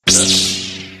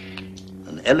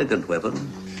An elegant weapon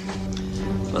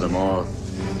for a more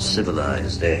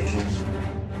civilized age.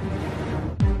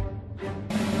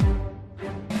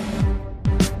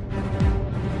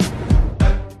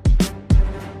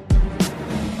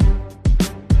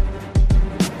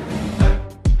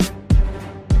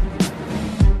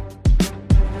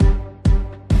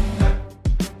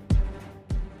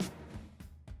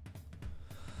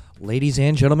 Ladies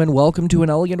and gentlemen, welcome to An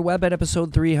Elegant Weapon,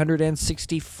 episode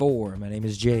 364. My name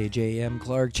is J.M.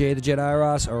 Clark, J the Jedi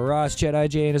Ross, or Ross Jedi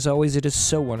J, and as always, it is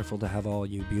so wonderful to have all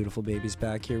you beautiful babies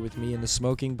back here with me in the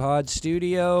Smoking Pod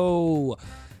studio.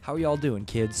 How are y'all doing,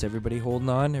 kids? Everybody holding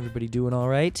on? Everybody doing all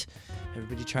right?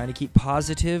 Everybody trying to keep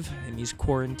positive in these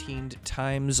quarantined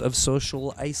times of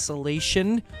social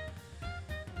isolation?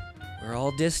 We're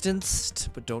all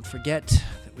distanced, but don't forget that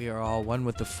we are all one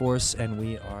with the Force and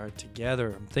we are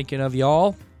together. I'm thinking of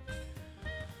y'all.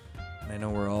 I know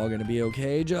we're all going to be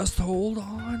okay. Just hold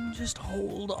on. Just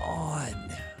hold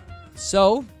on.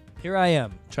 So, here I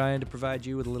am, trying to provide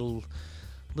you with a little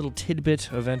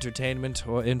tidbit of entertainment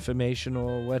or information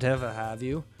or whatever have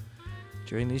you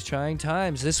during these trying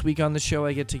times. This week on the show,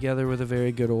 I get together with a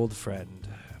very good old friend.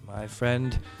 My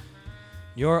friend,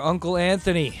 your Uncle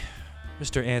Anthony.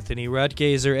 Mr. Anthony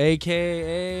Rutgazer,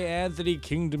 a.k.a. Anthony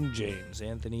Kingdom James.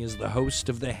 Anthony is the host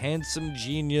of the Handsome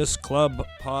Genius Club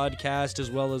podcast, as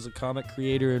well as a comic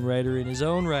creator and writer in his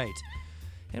own right.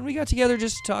 And we got together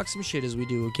just to talk some shit, as we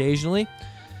do occasionally.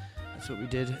 That's what we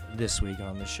did this week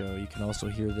on the show. You can also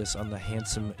hear this on the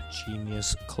Handsome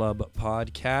Genius Club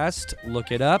podcast.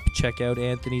 Look it up. Check out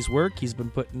Anthony's work. He's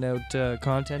been putting out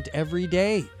content every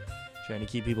day, trying to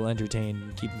keep people entertained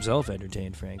and keep himself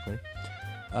entertained, frankly.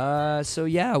 So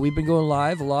yeah, we've been going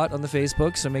live a lot on the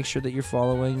Facebook, so make sure that you're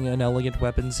following An Elegant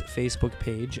Weapon's Facebook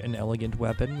page, An Elegant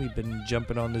Weapon. We've been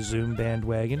jumping on the Zoom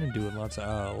bandwagon and doing lots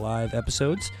of live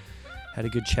episodes. Had a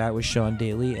good chat with Sean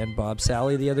Daly and Bob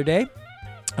Sally the other day.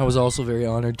 I was also very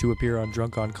honored to appear on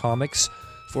Drunk on Comics'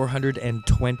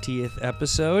 420th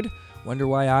episode. Wonder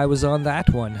why I was on that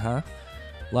one, huh?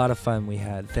 A lot of fun we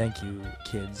had. Thank you,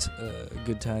 kids.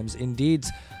 Good times indeed.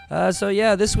 So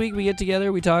yeah, this week we get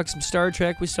together, we talk some Star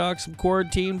Trek, we talk some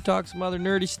quarantine, we talk some other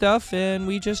nerdy stuff, and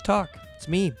we just talk. It's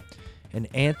me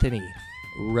and Anthony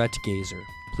Rutgazer.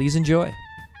 Please enjoy.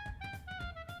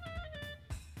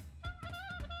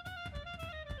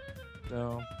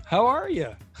 So, how are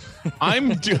you? I'm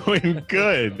doing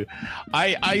good.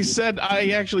 I said,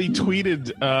 I actually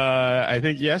tweeted, I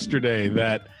think yesterday,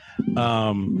 that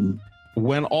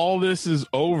when all this is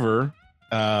over,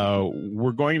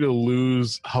 we're going to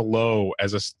lose hello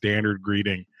as a standard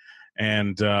greeting,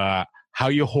 and how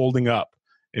you holding up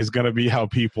is going to be how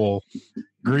people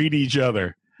greet each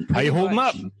other. How you holding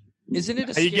up? Isn't it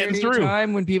a scary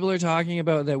time when people are talking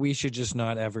about that we should just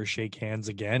not ever shake hands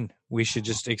again? We should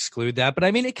just exclude that. But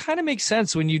I mean, it kind of makes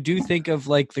sense when you do think of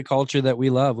like the culture that we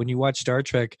love. When you watch Star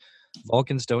Trek,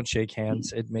 Vulcans don't shake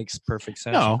hands. It makes perfect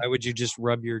sense. No. Why would you just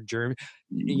rub your germ?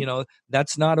 You know,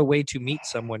 that's not a way to meet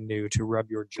someone new, to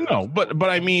rub your germ. No, but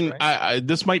I mean, right?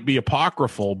 This might be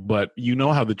apocryphal, but you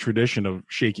know how the tradition of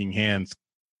shaking hands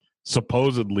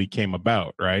supposedly came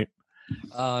about, right?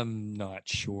 I'm not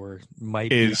sure.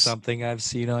 Might be something I've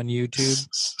seen on YouTube.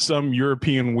 Some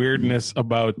European weirdness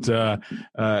about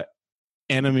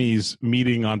enemies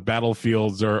meeting on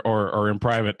battlefields or in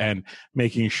private and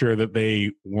making sure that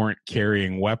they weren't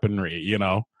carrying weaponry, you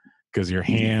know, because your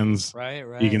hands, right,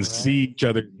 you can see each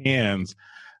other's hands.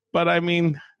 But I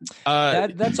mean,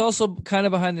 that's also kind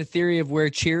of behind the theory of where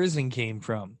cheersing came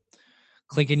from.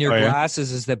 Clinking your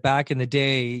glasses is that back in the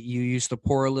day, you used to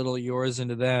pour a little of yours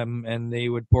into them, and they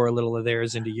would pour a little of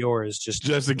theirs into yours,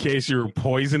 just in case you were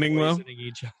poisoning them,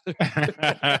 each other.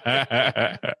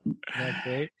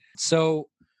 Okay. So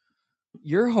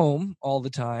you're home all the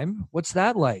time. What's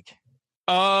that like?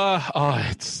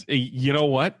 It's, you know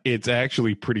what? It's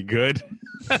actually pretty good.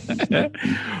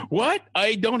 What?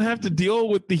 I don't have to deal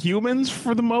with the humans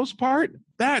for the most part.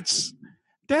 That's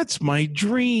my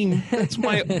dream. It's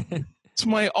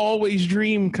my always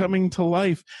dream coming to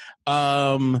life.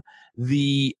 The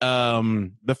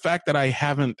fact that I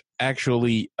haven't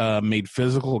actually made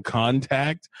physical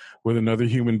contact with another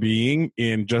human being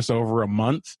in just over a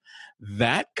month,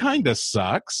 that kind of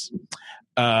sucks.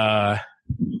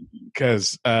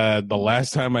 Because the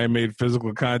last time I made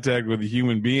physical contact with a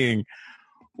human being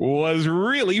was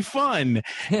really fun,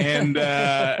 and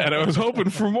I was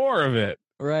hoping for more of it.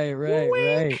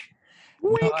 Right.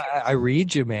 No, I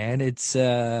read you, man. It's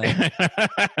a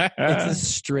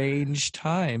strange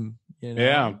time. You know?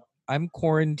 Yeah. I'm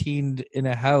quarantined in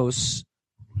a house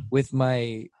with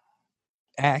my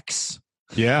ex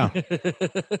Yeah.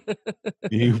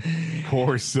 You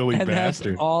poor silly and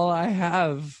bastard. That's all I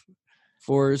have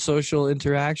for social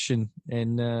interaction.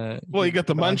 And Well, you got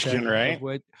the munchkin, contact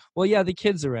right? well, yeah, the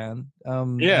kid's around.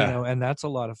 Yeah. And that's a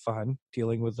lot of fun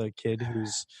dealing with a kid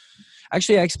who's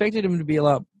actually, I expected him to be a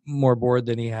lot more bored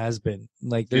than he has been.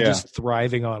 Like they're Yeah. just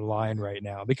thriving online right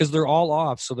now because they're all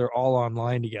off, so they're all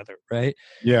online together, right?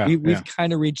 Yeah. We've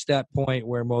kind of reached that point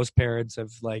where most parents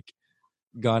have like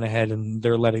gone ahead and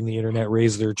they're letting the internet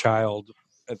raise their child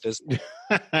at this point.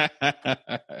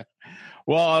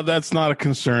 Well, that's not a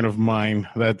concern of mine.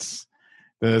 That's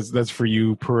for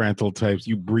you parental types,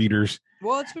 you breeders.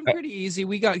 Well, it's been pretty easy.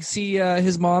 We got see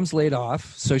his mom's laid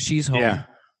off, so she's home.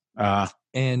 Yeah.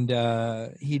 And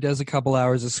he does a couple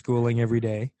hours of schooling every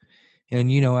day. And,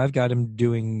 I've got him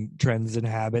doing trends and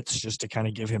habits just to kind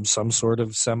of give him some sort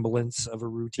of semblance of a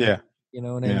routine. Yeah. You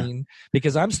know what I mean?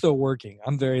 Because I'm still working.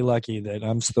 I'm very lucky that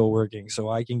I'm still working. So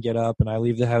I can get up and I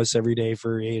leave the house every day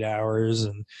for 8 hours.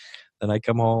 And then I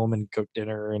come home and cook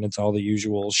dinner and it's all the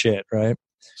usual shit, right?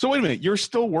 So wait a minute. You're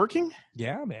still working?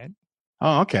 Yeah, man.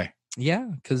 Oh, okay. Yeah,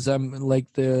 because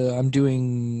I'm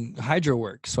doing hydro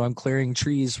work. So I'm clearing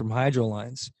trees from hydro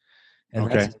lines.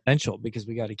 And that's essential because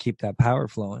we got to keep that power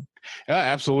flowing. Yeah,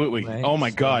 absolutely. Right? Oh my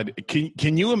God.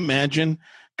 Can you imagine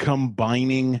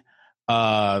combining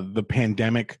the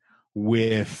pandemic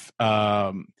with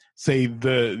say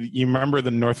you remember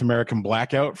the North American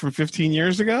blackout from 15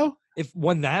 years ago? If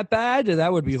one that bad,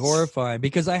 that would be horrifying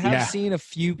because I have seen a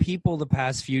few people the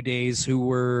past few days who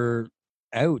were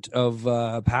out of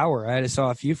power. I saw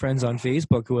a few friends on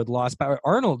Facebook who had lost power.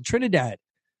 Arnold Trinidad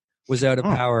was out of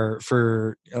power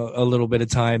for a little bit of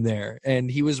time there.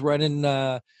 And he was running,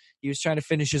 he was trying to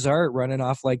finish his art running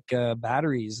off like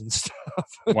batteries and stuff.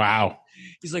 Wow.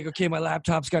 He's like, okay, my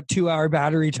laptop's got 2-hour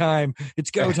battery time.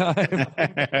 It's go time.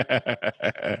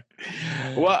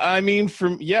 Well, I mean, for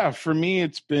me,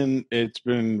 it's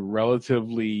been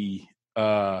relatively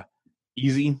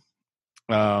easy.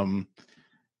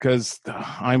 Because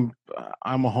I'm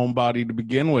a homebody to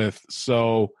begin with.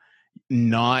 So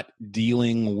not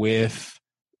dealing with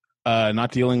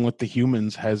the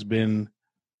humans has been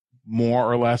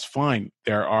more or less fine.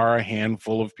 There are a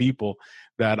handful of people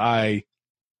that I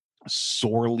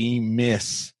sorely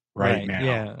miss right now.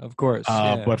 Yeah, of course.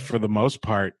 But for the most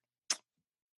part,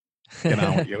 get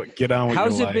on with your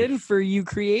How's it life. been for you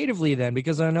creatively then?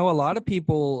 Because I know a lot of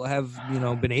people have,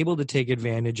 been able to take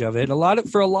advantage of it.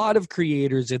 For a lot of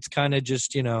creators, it's kind of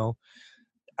just,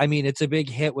 I mean, it's a big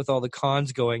hit with all the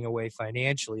cons going away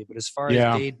financially, but as far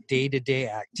as day-to-day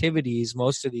activities,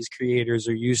 most of these creators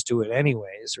are used to it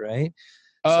anyways, right?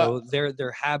 So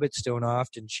their habits don't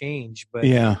often change, but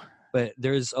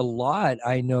there's a lot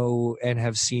I know and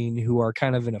have seen who are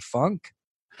kind of in a funk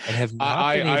and have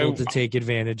not been able to take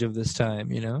advantage of this time,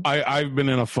 I've been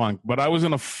in a funk, but I was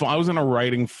in a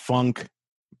writing funk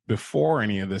before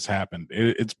any of this happened.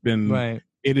 It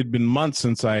had been months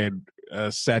since I had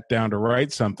sat down to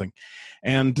write something.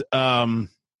 And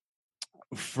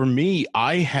for me,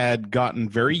 I had gotten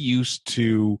very used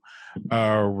to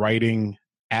writing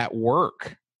at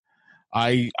work.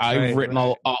 I've written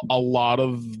a lot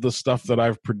of the stuff that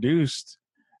I've produced,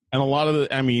 and a lot of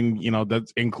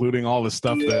that's including all the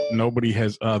stuff that nobody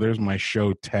has. There's my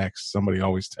show text. Somebody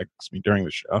always texts me during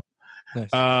the show. Nice.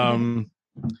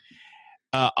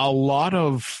 A lot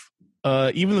of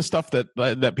even the stuff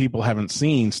that people haven't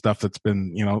seen, stuff that's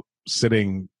been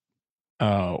sitting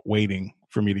waiting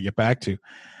for me to get back to.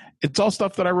 It's all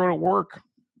stuff that I wrote at work,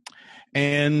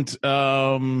 and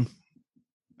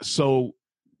so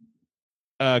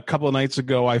a couple of nights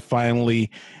ago, I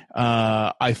finally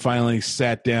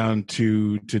sat down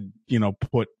to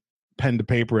put pen to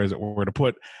paper, as it were, to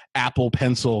put Apple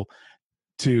Pencil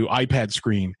to iPad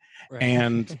screen,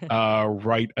 and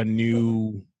write a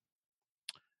new.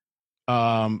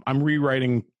 I'm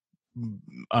rewriting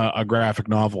a graphic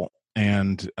novel,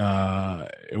 and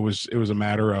it was a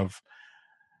matter of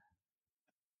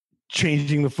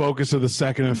changing the focus of the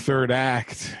second and third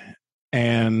act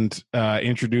and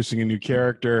introducing a new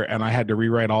character, and I had to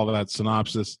rewrite all of that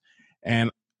synopsis,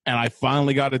 and I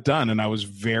finally got it done, and I was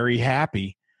very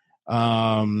happy.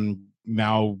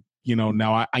 Now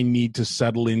I need to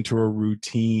settle into a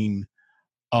routine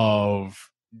of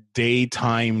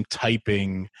daytime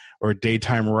typing or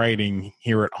daytime writing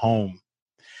here at home,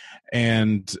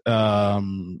 and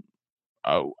I've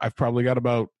probably got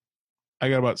about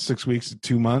 6 weeks to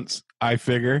 2 months, I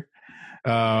figure.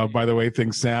 By the way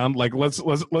things sound, like let's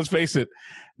face it,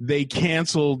 they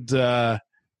canceled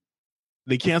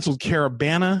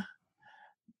Carabana,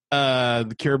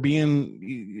 the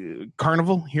Caribbean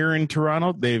Carnival here in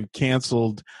Toronto. They've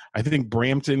canceled. I think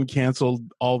Brampton canceled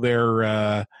all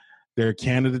their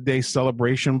Canada Day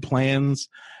celebration plans.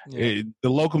 Yeah. The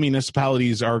local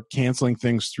municipalities are canceling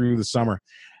things through the summer.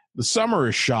 The summer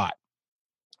is shot.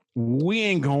 We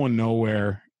ain't going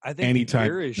nowhere. I think anytime.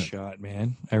 the year is shot,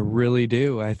 man. I really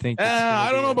do. I think.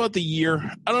 I don't know about the year.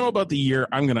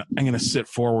 I'm gonna sit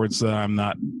forward so that I'm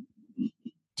not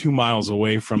 2 miles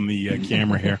away from the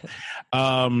camera here.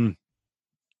 I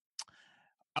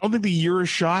don't think the year is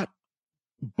shot,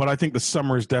 but I think the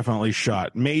summer is definitely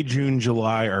shot. May, June,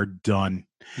 July are done.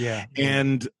 Yeah,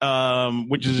 and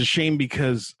which is a shame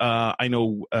because I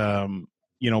know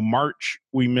March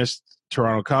we missed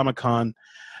Toronto Comic Con.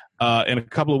 In a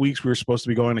couple of weeks, we were supposed to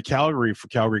be going to Calgary for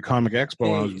Calgary Comic Expo.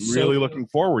 And I was really looking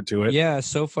forward to it. Yeah,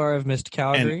 so far I've missed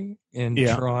Calgary and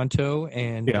Toronto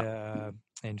and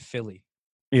Philly.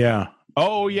 Yeah.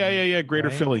 Oh, yeah. Greater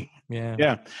Philly.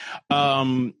 Yeah.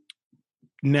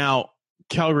 Now,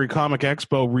 Calgary Comic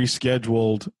Expo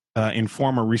rescheduled,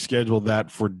 Informa rescheduled that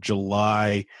for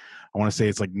July. I want to say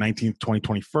it's like 19th, 20th,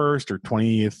 21st, or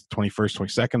 20th, 21st,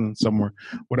 22nd, somewhere,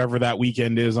 whatever that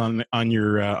weekend is on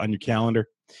your calendar.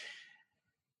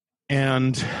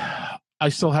 And I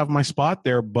still have my spot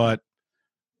there, but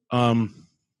who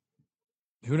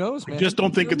knows, man? I just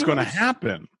don't think it's going to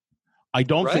happen. I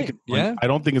don't think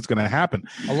it's going to happen.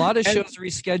 A lot of shows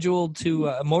rescheduled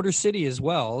to Motor City as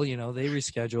well. They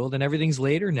rescheduled, and everything's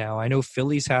later now. I know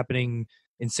Philly's happening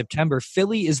in September.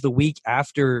 Philly is the week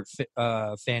after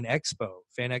Fan Expo.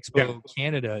 Fan Expo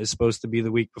Canada is supposed to be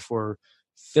the week before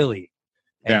Philly,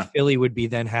 and Philly would be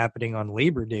then happening on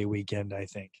Labor Day weekend, I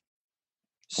think.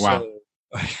 Wow.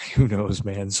 So, who knows,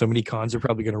 man? So many cons are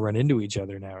probably going to run into each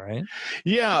other now, right?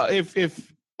 Yeah,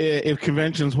 if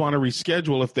conventions want to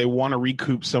reschedule, if they want to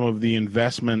recoup some of the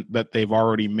investment that they've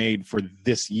already made for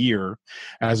this year,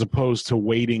 as opposed to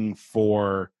waiting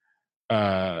for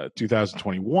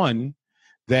 2021,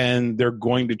 then they're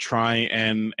going to try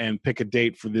and pick a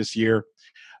date for this year.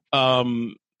 A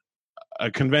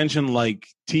convention like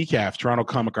TCAF, Toronto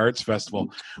Comic Arts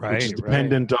Festival, which is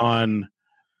dependent on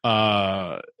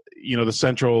the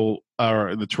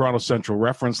Toronto Central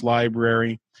Reference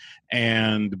Library,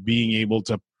 and being able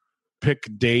to pick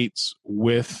dates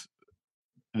with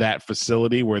that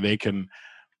facility where they can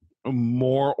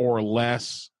more or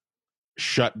less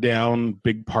shut down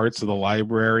big parts of the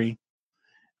library.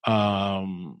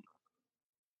 That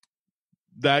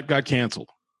got canceled.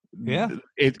 Yeah.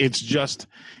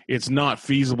 It's not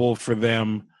feasible for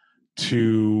them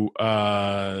to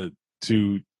have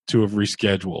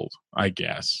rescheduled, I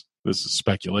guess. This is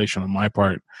speculation on my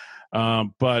part.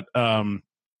 But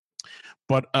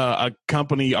a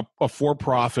company, a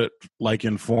for-profit like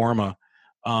Informa,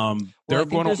 they're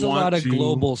going to want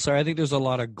to. I think there's a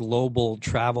lot of global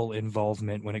travel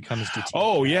involvement when it comes to TCAF.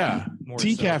 Oh yeah,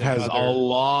 TCAF has a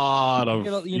lot of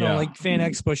like Fan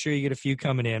Expo. Sure, you get a few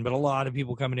coming in, but a lot of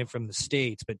people coming in from the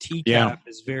States. But TCAF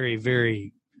is very,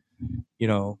 very,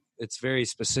 it's very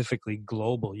specifically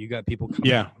global. You got people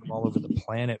coming from all over the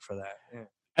planet for that. Yeah.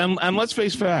 And let's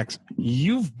face facts.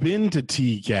 You've been to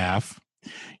TCAF.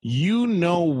 You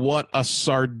know what a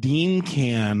sardine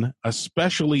can,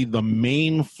 especially the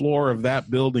main floor of that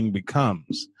building,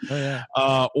 becomes. Oh, yeah.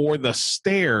 Or the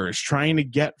stairs trying to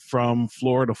get from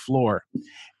floor to floor.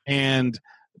 And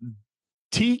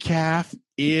TCAF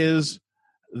is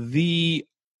the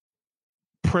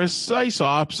precise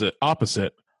opposite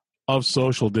of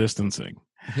social distancing.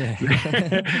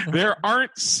 Yeah. There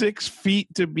aren't 6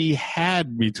 feet to be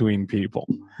had between people.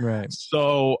 Right.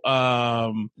 So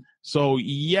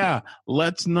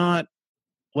let's not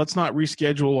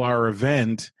reschedule our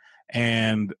event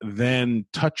and then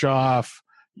touch off,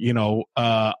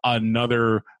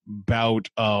 another bout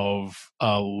of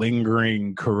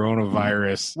lingering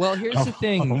coronavirus. Well, here's the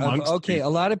thing. A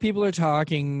lot of people are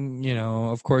talking,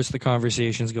 of course, the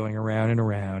conversation's going around and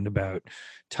around about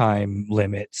time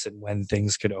limits and when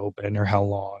things could open or how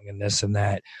long and this and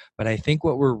that. But I think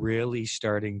what we're really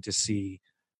starting to see,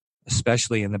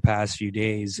 especially in the past few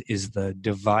days, is the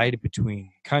divide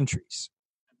between countries.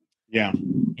 Yeah.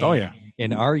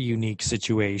 In our unique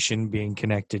situation, being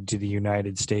connected to the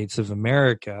United States of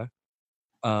America,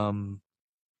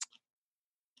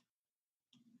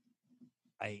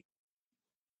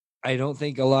 I don't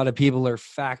think a lot of people are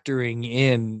factoring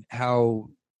in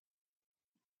how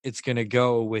it's going to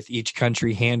go with each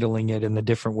country handling it in the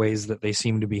different ways that they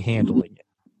seem to be handling it.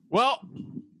 Well,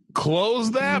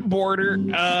 close that border.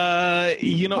 I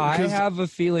have a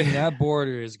feeling that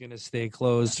border is going to stay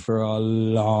closed for a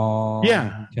long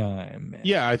time. Man.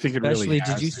 Yeah, I think it really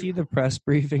has. Did you see the press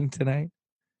briefing tonight?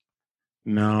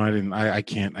 No, I didn't. I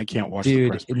can't watch the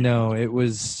Dude, press. no, it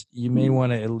was. You may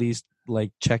want to at least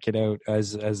like check it out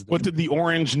as What did the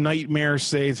Orange Nightmare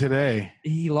say today?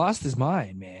 he lost his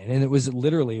mind, man. And it was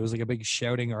like a big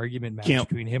shouting argument match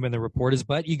between him and the reporters.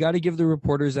 But you got to give the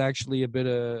reporters actually a bit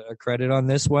of a credit on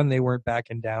this one. They weren't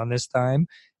backing down this time.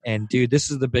 And dude, this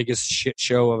is the biggest shit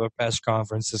show of a press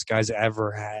conference this guy's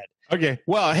ever had. Okay.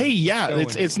 Well, hey, yeah,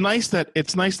 it's nice that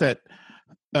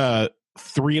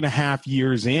 3.5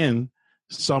 years in,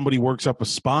 somebody works up a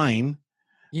spine.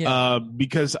 Yeah.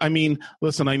 Because I mean,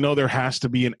 listen, I know there has to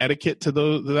be an etiquette to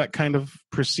that kind of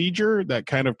procedure, that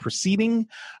kind of proceeding,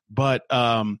 but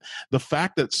the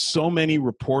fact that so many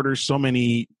reporters, so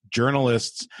many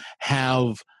journalists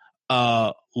have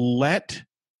let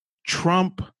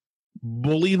Trump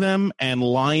bully them and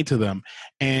lie to them,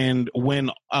 and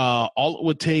when all it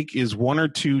would take is one or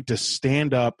two to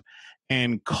stand up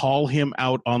and call him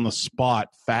out on the spot,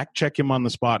 fact check him on the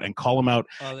spot, and call him out,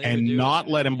 and not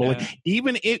let him bully.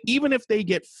 Yeah. Even if they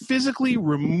get physically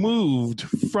removed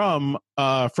from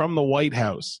the White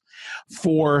House,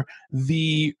 for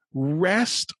the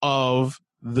rest of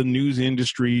the news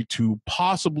industry to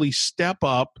possibly step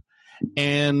up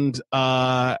and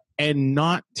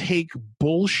not take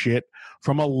bullshit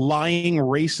from a lying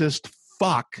racist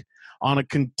fuck on a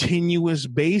continuous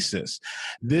basis.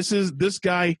 This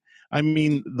guy. I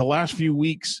mean, the last few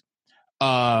weeks,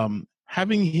 having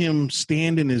him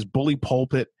stand in his bully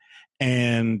pulpit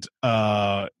and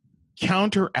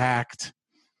contradict,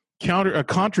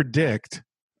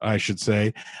 I should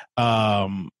say,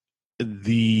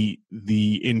 the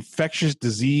infectious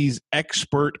disease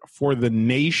expert for the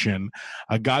nation,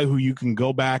 a guy who you can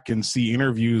go back and see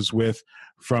interviews with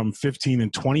from 15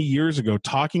 and 20 years ago,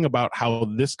 talking about how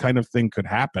this kind of thing could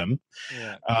happen.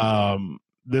 Yeah.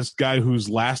 This guy who's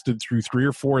lasted through 3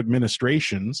 or 4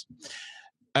 administrations,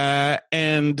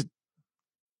 and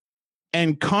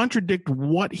contradict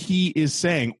what he is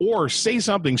saying, or say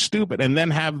something stupid and then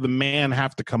have the man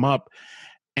have to come up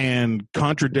and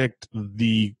contradict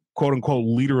the quote unquote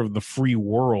leader of the free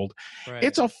world. Right.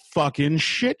 It's a fucking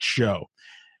shit show.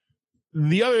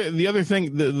 The other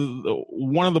thing,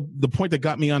 one of the point that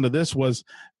got me onto this was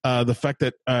the fact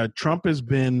that Trump has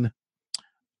been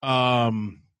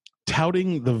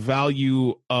touting the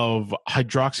value of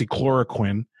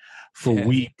hydroxychloroquine for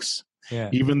weeks,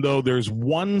 even though there's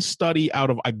one study out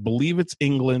of, I believe it's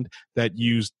England, that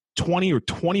used 20 or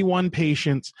 21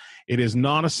 patients. It is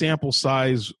not a sample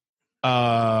size,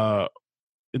 right,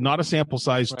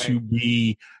 to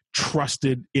be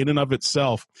trusted in and of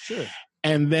itself. Sure.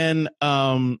 And then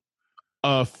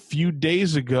a few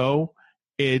days ago,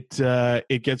 it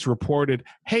gets reported,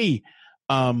 hey,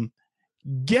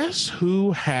 guess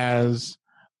who has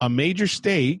a major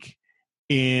stake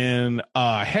in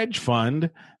a hedge fund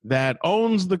that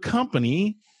owns the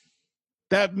company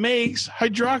that makes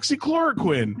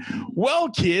hydroxychloroquine? Well,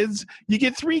 kids, you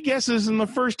get 3 guesses and the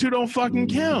first 2 don't fucking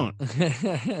count.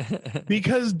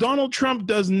 Because Donald Trump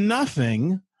does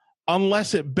nothing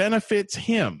unless it benefits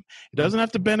him. It doesn't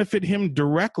have to benefit him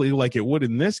directly like it would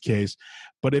in this case,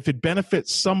 but if it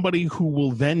benefits somebody who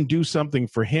will then do something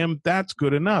for him, that's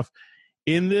good enough.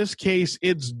 In this case,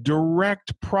 it's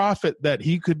direct profit that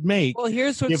he could make. Well,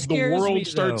 here's what if the world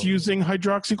starts using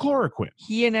hydroxychloroquine.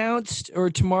 He announced, or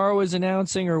tomorrow is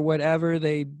announcing, or whatever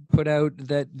they put out,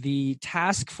 that the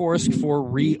task force for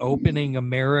reopening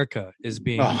America is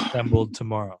being assembled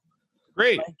tomorrow.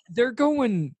 Great. Like, they're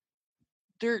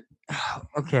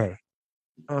okay.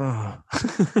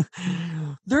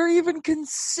 They're even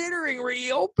considering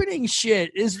reopening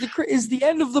shit. Is the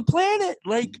end of the planet?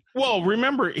 Like, well,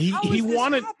 remember he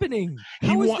wanted happening.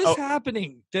 How is this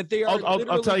happening? That they are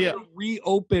I'll tell you,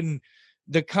 reopen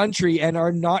the country and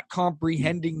are not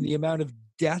comprehending the amount of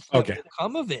death that will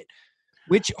come of it.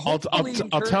 Which I'll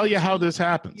tell you how this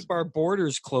happens. Keep our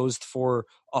borders closed for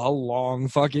a long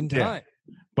fucking time.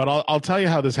 Yeah. But I'll tell you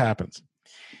how this happens.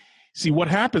 See, what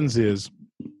happens is,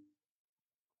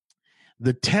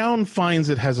 the town finds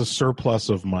it has a surplus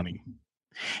of money,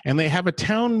 and they have a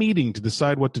town meeting to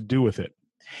decide what to do with it.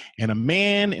 And a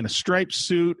man in a striped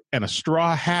suit and a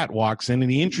straw hat walks in, and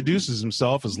he introduces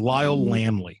himself as Lyle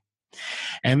Lamley.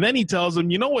 And then he tells them,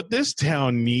 you know what this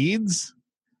town needs?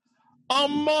 A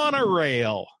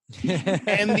monorail.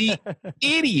 And the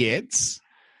idiots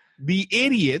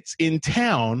in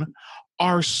town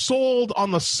are sold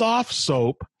on the soft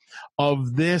soap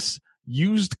of this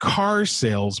used car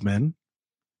salesman,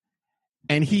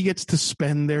 and he gets to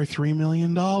spend their $3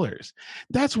 million.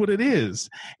 That's what it is.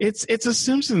 It's a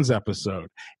Simpsons episode.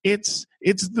 It's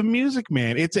The Music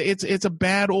Man. It's a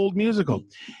bad old musical.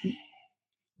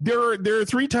 there are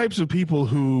three types of people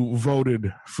who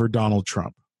voted for Donald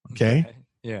Trump. Okay.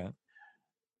 Yeah.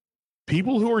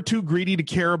 People who are too greedy to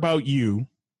care about you.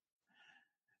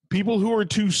 People who are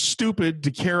too stupid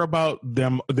to care about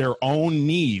their own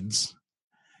needs.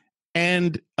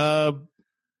 And no,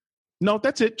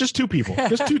 that's it. Just two people.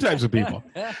 Just two types of people.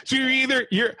 So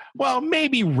you're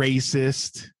maybe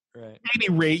racist. Right.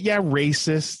 Maybe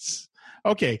racists.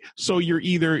 Okay, so you're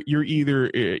either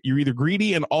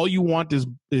greedy and all you want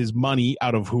is money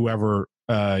out of whoever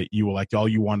you elect. All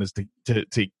you want is to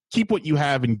keep what you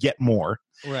have and get more.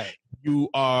 Right. You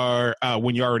are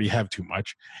when you already have too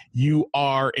much. You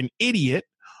are an idiot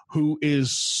who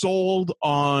is sold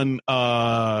on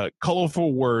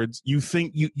colorful words. You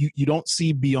think you don't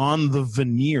see beyond the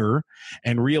veneer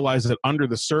and realize that under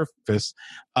the surface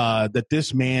that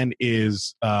this man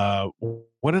is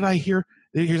what did I hear?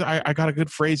 I got a good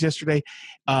phrase yesterday.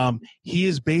 He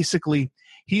is basically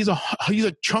he's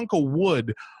a chunk of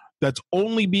wood that's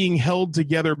only being held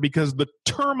together because the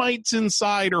termites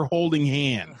inside are holding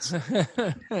hands.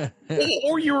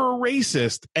 Or you're a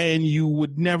racist and you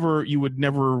would never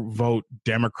vote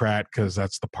Democrat because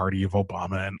that's the party of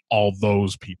Obama and all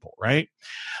those people, right?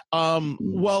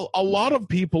 Well, a lot of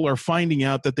people are finding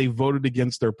out that they voted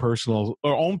against their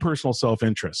own personal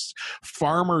self-interests.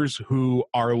 Farmers who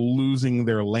are losing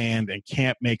their land and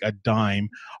can't make a dime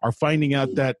are finding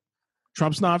out that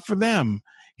Trump's not for them.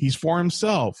 He's for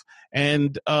himself.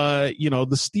 And, the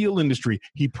steel industry,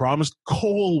 he promised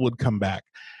coal would come back.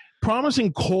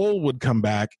 Promising coal would come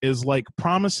back is like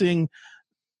promising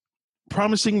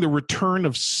the return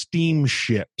of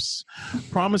steamships,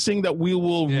 promising that we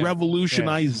will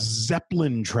revolutionize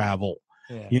Zeppelin travel.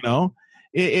 Yeah.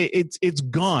 It's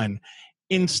gone.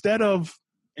 Instead of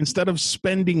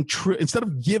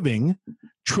giving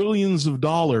trillions of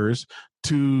dollars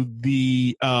to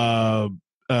the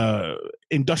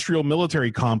industrial military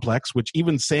complex, which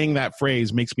even saying that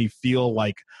phrase makes me feel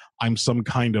like I'm some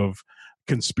kind of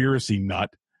conspiracy nut,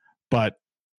 but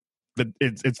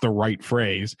it's the right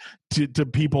phrase to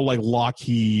people like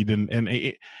Lockheed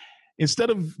and instead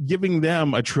of giving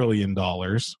them $1 trillion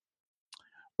or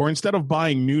instead of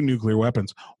buying new nuclear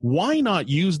weapons, why not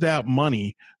use that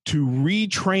money to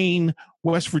retrain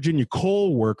West Virginia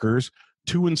coal workers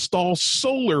to install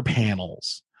solar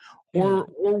panels or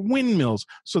windmills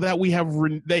so that we have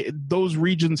those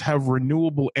regions have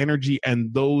renewable energy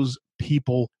and those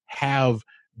people have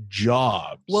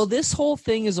jobs? Well, this whole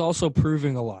thing is also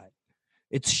proving a lot.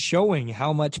 It's showing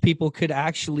how much people could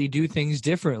actually do things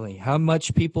differently, how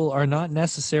much people are not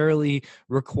necessarily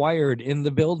required in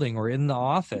the building or in the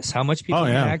office, how much people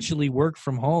can actually work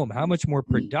from home, how much more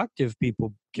productive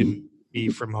people can be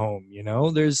from home.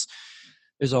 There's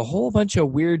a whole bunch of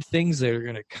weird things that are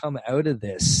going to come out of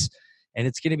this. And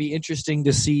it's going to be interesting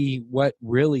to see what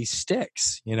really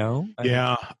sticks,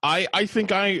 I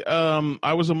think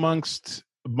I was amongst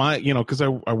my, because I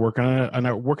work in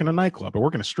a nightclub. I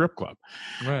work in a strip club.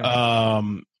 Right.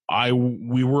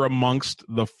 We were amongst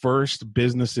the first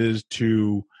businesses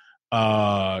to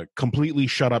completely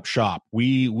shut up shop.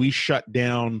 We shut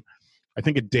down, I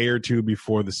think, a day or two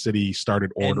before the city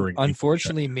started ordering. And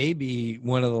unfortunately, maybe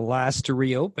one of the last to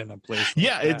reopen a place.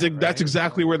 That's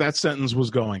exactly where that sentence was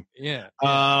going. Yeah.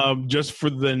 Just for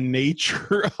the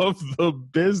nature of the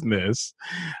business,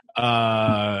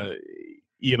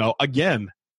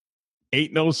 again,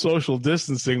 ain't no social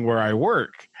distancing where I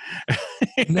work.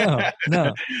 No.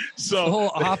 So the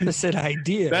whole opposite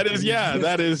idea. That is the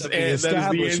antithesis.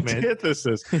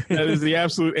 That is the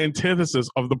absolute antithesis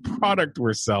of the product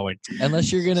we're selling.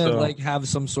 Unless you're gonna have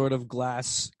some sort of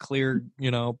glass clear,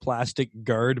 plastic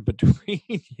guard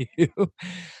between you.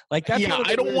 Like that's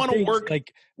I don't want to work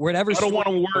like wherever. I don't want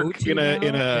to work in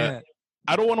a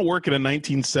I don't want to work in a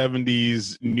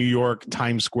 1970s New York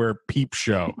Times Square peep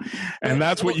show. And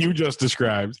that's what you just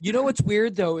described. You know what's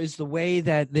weird, though, is the way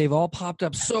that they've all popped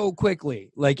up so quickly.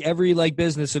 Like every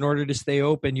business, in order to stay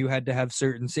open, you had to have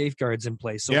certain safeguards in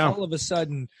place. So all of a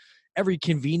sudden, every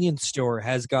convenience store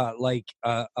has got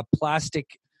a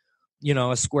plastic,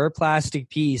 a square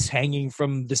plastic piece hanging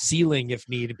from the ceiling if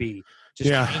need be. Just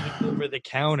hanging over the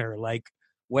counter,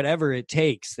 whatever it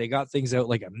takes. They got things out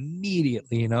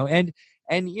immediately, and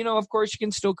of course you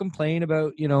can still complain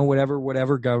about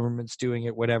whatever government's doing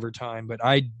at whatever time, but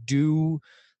I do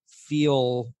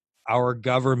feel our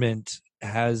government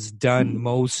has done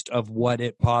most of what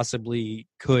it possibly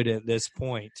could at this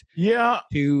point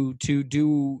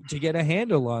to get a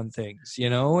handle on things,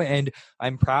 and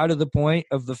I'm proud of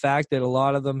the fact that a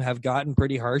lot of them have gotten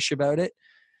pretty harsh about it.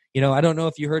 I don't know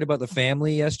if you heard about the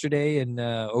family yesterday in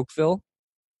Oakville.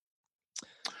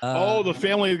 Oh, the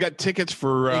family got tickets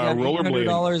for they got rollerblading.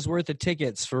 $800 worth of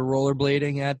tickets for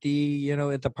rollerblading at the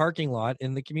at the parking lot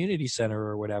in the community center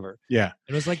or whatever. Yeah.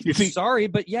 It was like, You see- sorry,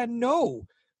 but yeah, no.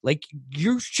 Like,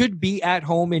 you should be at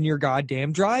home in your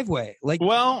goddamn driveway. Like,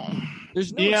 Well,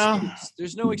 there's no yeah. excuse.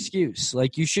 There's no excuse.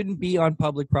 Like, you shouldn't be on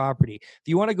public property. If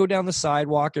you want to go down the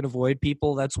sidewalk and avoid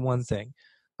people, that's one thing.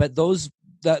 But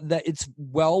that it's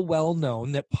well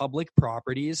known that public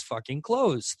property is fucking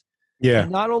closed. Yeah.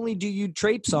 And not only do you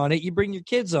traipse on it, you bring your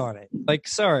kids on it. Like,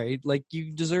 sorry, like,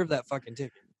 you deserve that fucking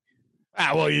ticket.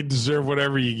 Well, you deserve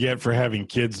whatever you get for having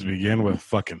kids to begin with.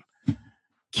 Fucking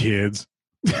kids.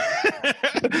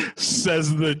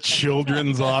 Says the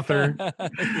children's author.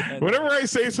 Whenever I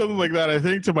say something like that, I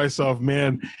think to myself,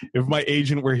 man, if my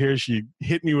agent were here, she'd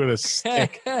hit me with a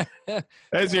stick.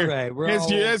 That's your, Right,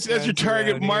 that's your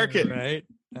target market. Here, right?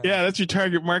 Yeah, that's your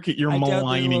target market. You're I doubt there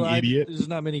maligning will- idiot. There's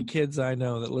not many kids I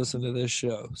know that listen to this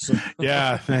show. So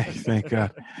Yeah, thank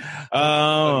God. your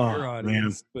Oh man.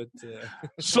 audience, but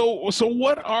So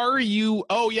what are you?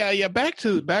 Oh yeah. Back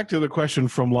to the question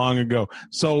from long ago.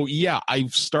 So yeah,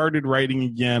 I've started writing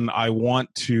again. I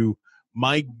want to.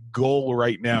 My goal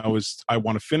right now is I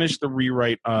want to finish the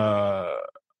rewrite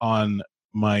on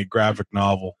my graphic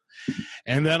novel,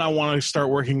 and then I want to start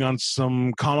working on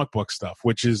some comic book stuff.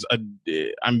 Which is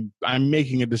I'm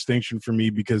making a distinction for me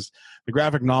because the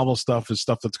graphic novel stuff is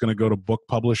stuff that's going to go to book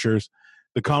publishers.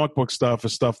 The comic book stuff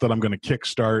is stuff that I'm going to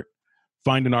kickstart.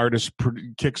 Find an artist,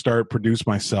 kickstart, produce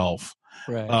myself.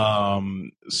 right.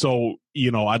 So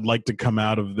I'd like to come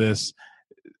out of this.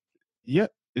 Yeah,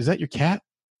 is that your cat?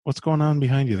 What's going on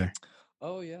behind you there?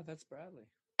 Oh yeah, that's Bradley.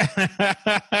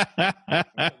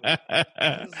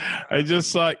 I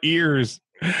just saw ears.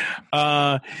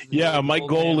 Yeah, my Old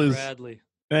goal man is Bradley.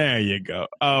 there. You go.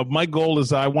 My goal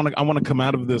is I want to come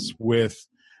out of this with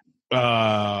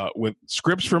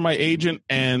scripts for my agent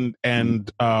and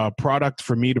product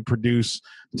for me to produce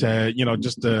to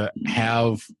just to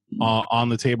have on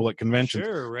the table at conventions.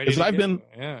 Sure, ready. Because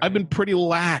I've been pretty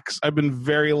lax. I've been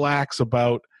very lax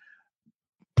about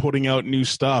putting out new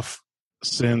stuff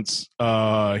since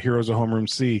Heroes of Homeroom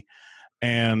C,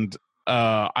 and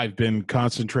I've been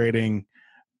concentrating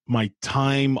my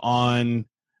time on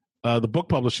the book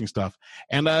publishing stuff,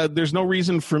 and there's no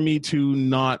reason for me to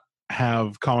not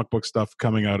have comic book stuff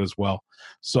coming out as well.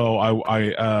 So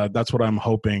I that's what I'm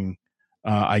hoping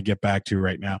I get back to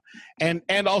right now, and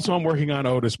also I'm working on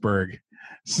Otisburg.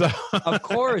 So Of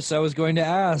course, I was going to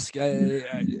ask.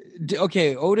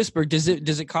 Okay, Otisburg. Does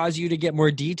it cause you to get more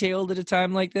detailed at a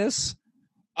time like this?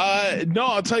 No,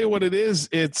 I'll tell you what it is.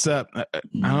 It's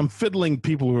I'm fiddling.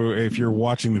 People who, if you're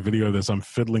watching the video of this, I'm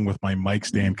fiddling with my mic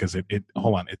stand because it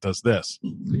hold on, it does this.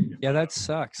 Yeah, that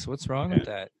sucks. What's wrong with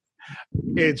that?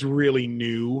 It's really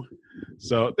new.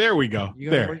 So there we go. You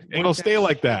gotta There, work it'll that stay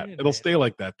like shit that. in, It'll man. stay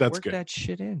like that. That's Work good. that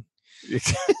shit in.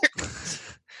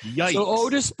 Yikes. So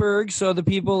Otisburg, so the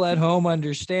people at home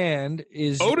understand,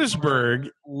 is Otisburg.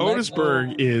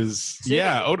 Otisburg is City.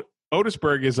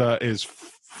 Otisburg is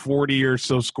 40 or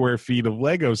so square feet of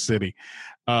Lego City,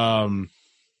 and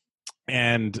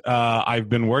I've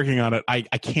been working on it. I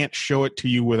can't show it to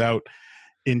you without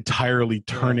entirely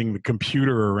turning the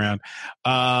computer around.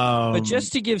 But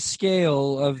just to give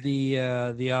scale of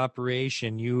the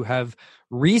operation, you have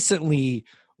recently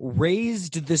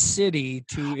raised the city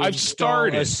to I've install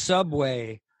a started.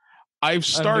 subway I've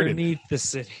started. underneath the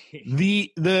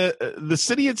city. The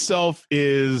city itself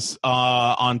is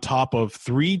on top of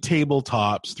three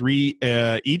tabletops.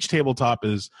 Each tabletop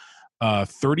is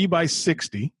 30 by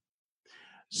 60,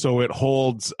 so it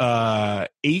holds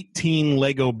 18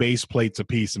 Lego base plates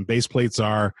apiece, and base plates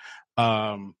are hang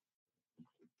on.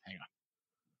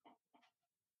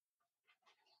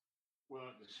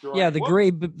 Yeah, the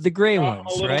gray ones,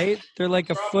 little- right? They're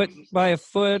like a foot by a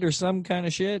foot or some kind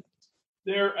of shit.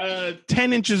 They're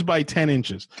 10 inches by 10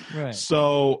 inches. Right.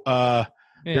 So Yeah,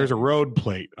 there's a road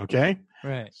plate, okay?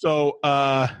 right. So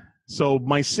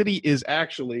my city is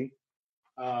actually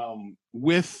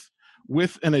with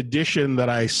an addition that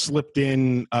I slipped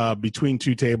in between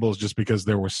two tables just because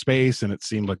there was space and it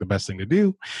seemed like the best thing to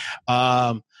do.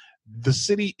 The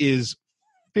city is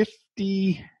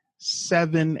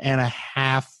 57 and a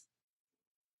half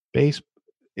base.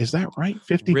 Is that right?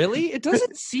 50? Really? It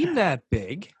doesn't seem that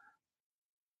big.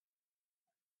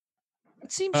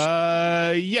 It seems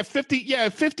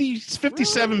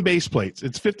 57 Really? base plates.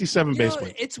 It's 57 base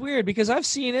plates. it's weird because I've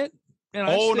seen it. And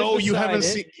I've Oh stood no, you beside haven't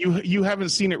it. seen you haven't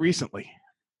seen it recently.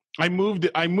 I moved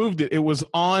it. It was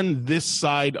on this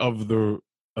side of the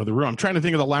of the room. I'm trying to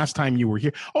think of the last time you were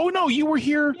here. Oh no, you were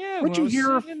here. Yeah, Weren't well, you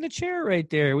here? sitting in the chair right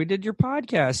there. We did your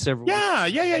podcast several.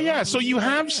 Yeah. So you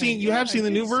have seen the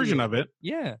new version of it.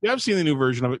 Yeah, You have seen the new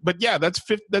version of it. But yeah, that's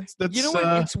fifth. That's you know what?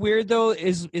 It's weird though.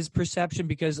 Is perception,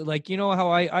 because like you know how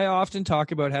I often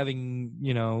talk about having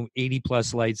 80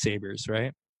 plus lightsabers,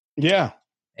 right? Yeah.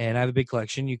 And I have a big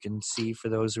collection. You can see for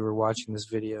those who are watching this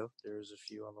video, there's a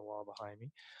few on the wall behind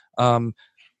me.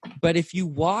 But if you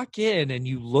walk in and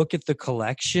you look at the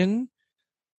collection,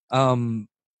 you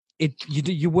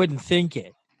wouldn't think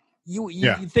it.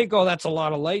 You think, oh, that's a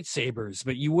lot of lightsabers,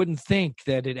 but you wouldn't think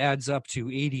that it adds up to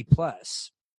 80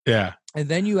 plus. Yeah. And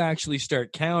then you actually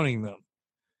start counting them.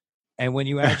 And when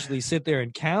you actually sit there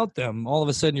and count them, all of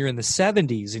a sudden you're in the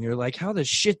 70s and you're like, how the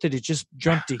shit did it just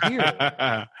jump to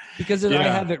here? Because I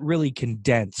have it really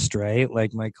condensed, right?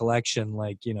 Like my collection,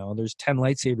 there's 10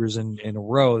 lightsabers in a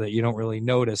row that you don't really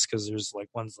notice because there's like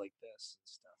ones like this and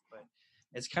stuff. But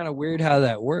it's kind of weird how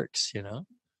that works,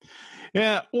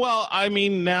 Yeah. Well, I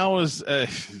mean, now is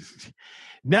both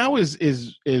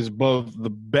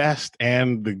the best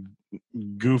and the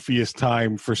goofiest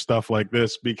time for stuff like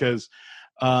this because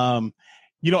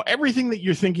everything that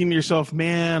you're thinking to yourself,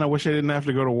 man, I wish I didn't have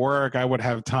to go to work. I would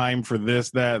have time for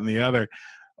this, that, and the other.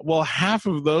 Well, half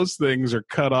of those things are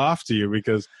cut off to you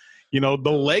because,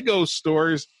 the Lego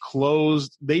stores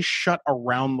closed. They shut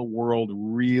around the world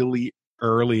really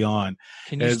early on.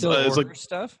 Can you still order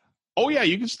stuff? Oh, yeah,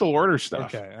 you can still order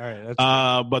stuff. Okay, all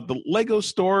right. But the Lego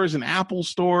stores and Apple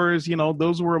stores,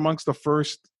 those were amongst the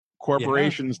first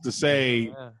corporations to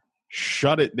say,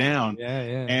 shut it down.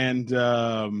 Yeah. And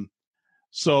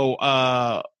so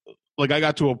I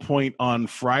got to a point on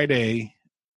Friday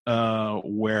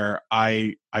where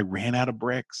I ran out of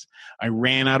bricks. I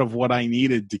ran out of what I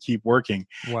needed to keep working.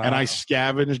 Wow. And I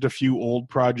scavenged a few old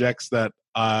projects that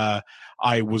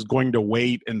I was going to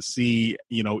wait and see,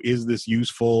 is this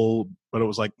useful? But it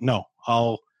was like, no,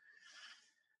 I'll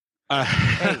let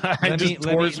me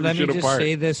just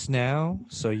say this now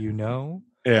so you know.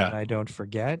 Yeah. And I don't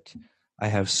forget. I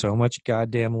have so much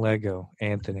goddamn Lego,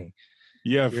 Anthony.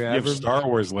 You have Star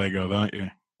Wars Lego, don't you?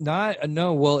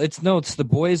 It's the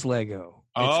boys Lego.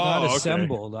 It's not okay.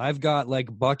 assembled. I've got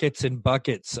like buckets and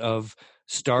buckets of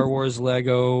Star Wars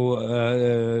Lego,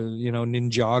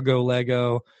 Ninjago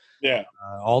Lego. Yeah.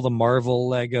 All the Marvel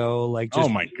Lego, like just oh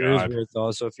my god.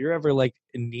 So if you're ever like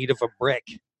in need of a brick,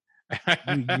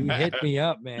 you hit me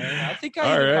up, man. I think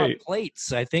I got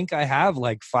plates. I think I have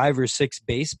like 5 or 6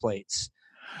 base plates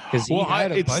because he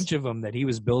had a bunch of them that he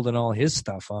was building all his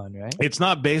stuff on. Right? It's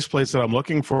not base plates that I'm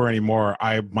looking for anymore.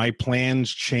 My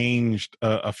plans changed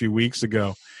a few weeks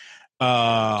ago.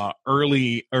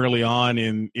 Early on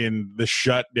in the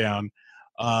shutdown,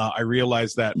 I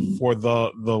realized that for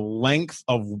the length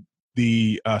of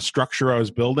the structure I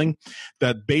was building,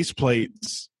 that base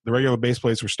plates. The regular base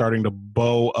plates were starting to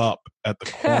bow up at the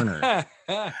corner.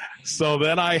 So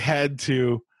then I had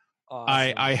to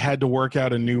awesome. I had to work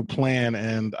out a new plan,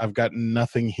 and I've got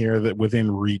nothing here that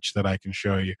within reach that I can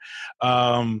show you.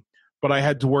 But I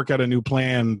had to work out a new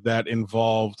plan that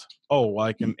involved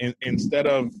I can instead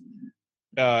of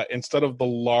the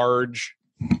large,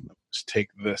 let's take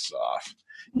this off.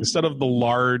 Instead of the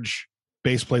large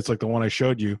base plates like the one I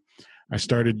showed you, I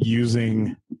started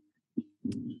using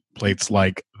plates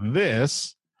like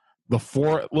this, the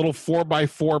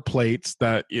 4x4 plates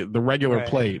that the regular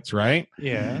plates, right?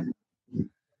 Yeah.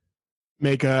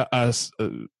 Make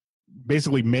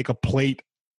basically make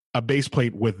a base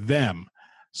plate with them.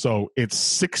 So it's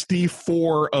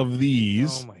 64 of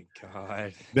these. Oh my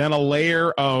god. Then a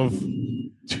layer of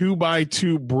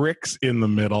 2x2 bricks in the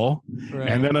middle,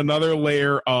 and then another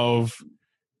layer of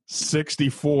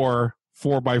 64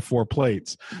 4x4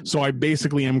 plates. So I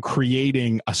basically am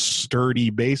creating a sturdy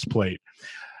base plate.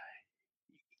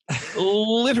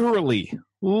 literally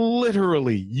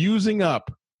using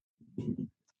up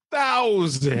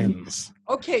thousands.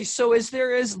 Okay, so do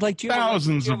you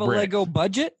have a Lego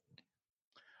budget?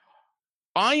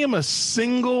 I am a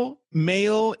single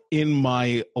male in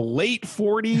my late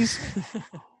 40s.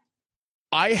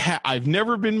 I've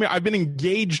never been I've been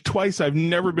engaged twice. I've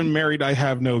never been married. I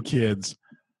have no kids.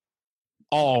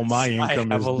 All my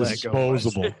income is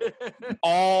disposable.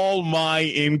 All my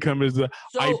income is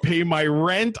I pay my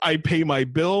rent, I pay my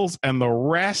bills, and the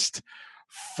rest,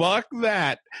 fuck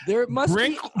that. There must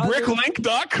be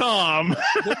Bricklink.com.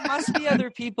 There must be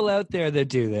other people out there that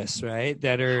do this, right?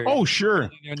 That are sure.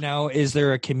 Now, is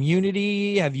there a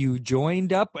community? Have you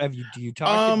joined up? Do you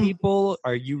talk to people?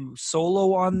 Are you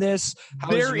solo on this?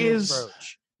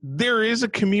 There is a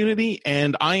community,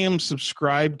 and I am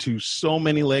subscribed to so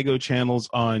many Lego channels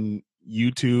on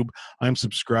YouTube. I'm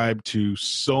subscribed to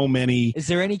so many Is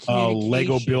there any Lego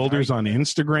communication? builders on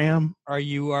Instagram.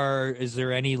 Is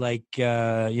there any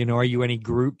are you any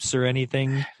groups or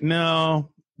anything? No,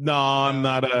 I'm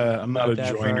not a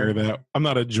joiner I'm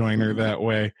not a joiner that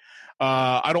way.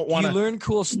 I don't want to. Do you learn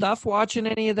cool stuff watching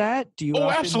any of that? Do you?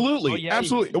 Absolutely,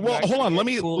 absolutely. Well, hold on. Let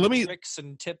me tricks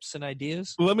and tips and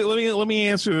ideas. Let me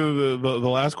answer the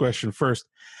last question first.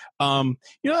 You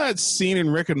know that scene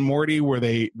in Rick and Morty where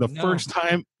first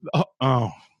time. Oh, I've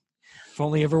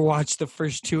only ever watched the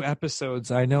first 2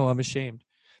 episodes. I know I'm ashamed,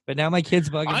 but now my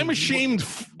kid's bugging. I'm ashamed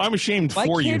my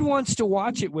for you. My kid wants to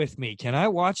watch it with me. Can I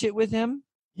watch it with him?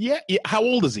 Yeah. How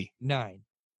old is he? 9.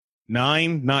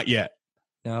 9? Not yet.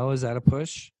 No, is that a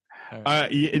push?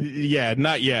 Right. Yeah,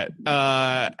 not yet.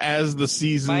 As the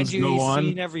seasons go on,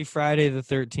 seen every Friday the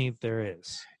 13th there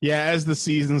is. Yeah, as the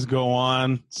seasons go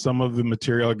on, some of the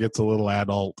material gets a little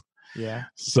adult. Yeah.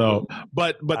 So,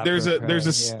 but there's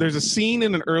a scene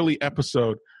in an early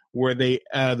episode where they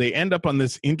end up on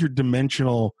this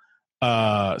interdimensional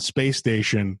space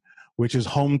station, which is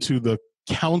home to the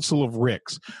Council of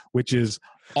Ricks, which is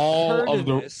all of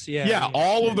the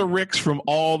of the Ricks from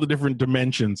all the different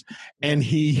dimensions, and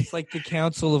it's like the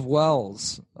Council of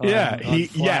Wells. Only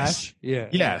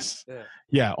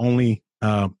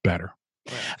better.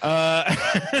 But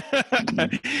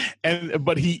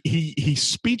he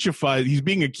speechifies. He's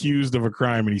being accused of a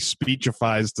crime, and he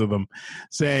speechifies to them,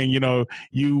 saying,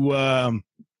 you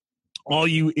all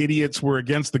you idiots were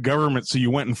against the government, so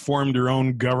you went and formed your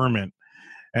own government.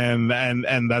 And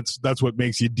that's what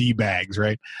makes you D-bags,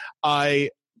 right?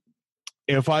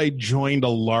 If I joined a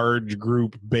large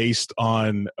group based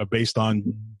on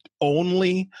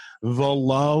only the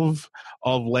love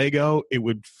of Lego, it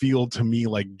would feel to me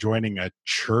like joining a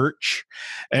church,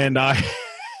 and I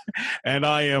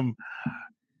am.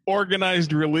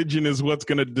 Organized religion is what's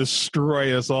going to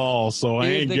destroy us all. So I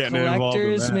ain't getting involved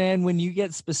in that. Man, when you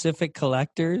get specific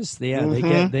collectors, they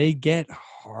get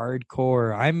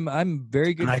hardcore. I'm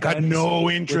very good. And I got no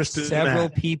interest in several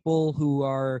people who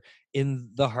are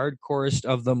in the hardcorest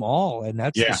of them all, and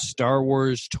that's the Star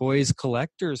Wars Toys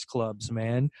Collectors Clubs,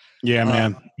 man. Yeah,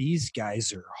 man. These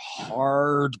guys are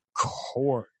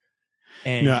hardcore.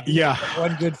 And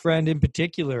one good friend in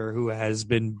particular who has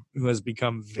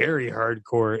become very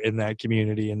hardcore in that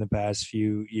community in the past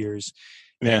few years.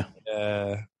 Yeah.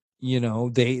 And,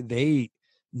 they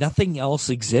nothing else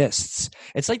exists.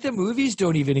 It's like the movies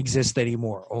don't even exist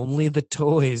anymore. Only the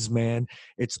toys, man.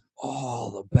 It's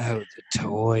all about the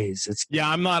toys.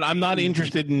 I'm not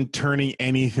interested in turning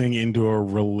anything into a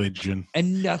religion.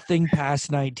 And nothing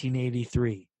past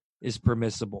 1983 is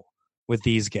permissible with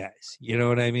these guys. You know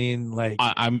what I mean? Like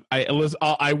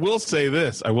I will say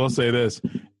this.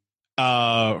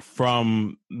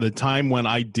 From the time when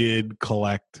I did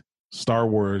collect Star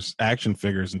Wars action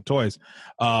figures and toys,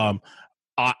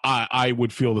 I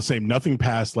would feel the same. Nothing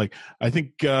past, like, I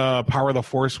think Power of the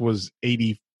Force was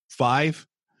 85,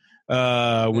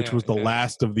 which was the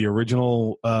last of the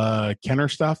original Kenner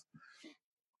stuff.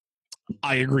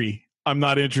 I agree. I'm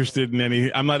not interested in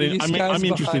any. I'm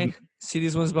interested. See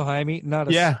these ones behind me? Not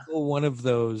a single one of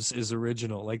those is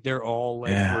original. Like, they're all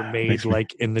were made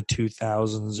like in the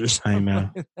 2000s or something. I know.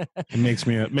 It makes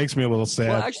me a little sad.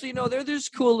 Well, actually, no. There's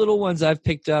cool little ones I've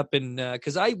picked up, and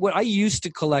because I used to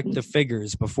collect the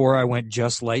figures before I went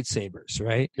just lightsabers,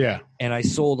 right? Yeah. And I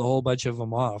sold a whole bunch of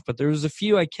them off, but there was a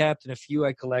few I kept and a few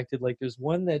I collected. Like, there's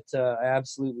one that I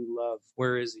absolutely love.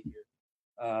 Where is he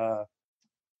here?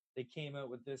 They came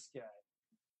out with this guy.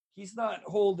 He's not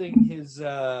holding his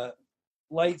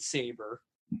lightsaber,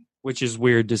 which is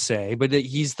weird to say, but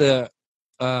he's the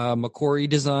McQuarrie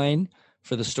design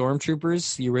for the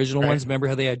Stormtroopers, the original ones. Remember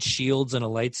how they had shields and a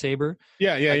lightsaber?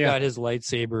 I got his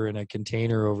lightsaber in a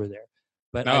container over there.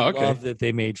 But I love that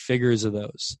they made figures of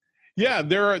those. Yeah,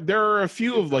 there are a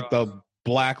few of like the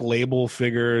Black Label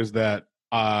figures that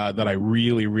I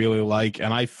really, really like,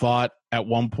 and I thought at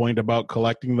one point about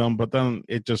collecting them, but then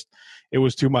it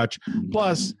was too much.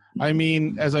 Plus, I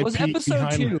mean, as I peeked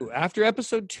episode 2. After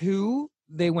episode 2,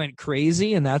 they went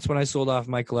crazy, and that's when I sold off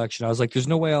my collection. I was like, "There's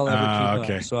no way I'll ever keep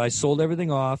them." So I sold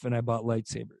everything off, and I bought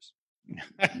lightsabers.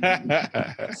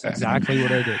 That's exactly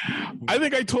what I did. I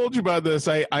think I told you about this.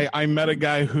 I met a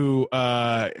guy who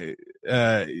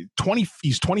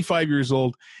he's 25 years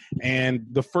old, and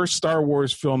the first Star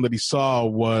Wars film that he saw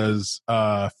was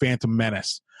Phantom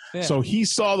Menace. Yeah. So he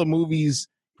saw the movies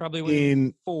probably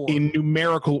in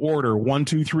numerical order: 1,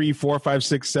 2, 3, 4, 5,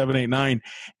 6, 7, 8, 9,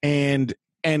 and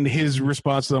his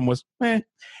response to them was, "Eh."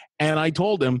 And I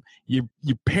told him, "Your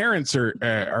parents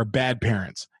are bad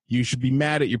parents. You should be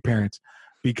mad at your parents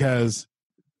because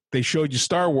they showed you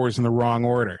Star Wars in the wrong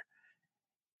order.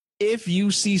 If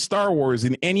you see Star Wars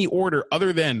in any order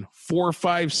other than 4,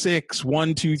 5, 6,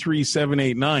 1, 2, 3, 7,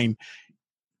 8, 9,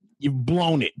 you've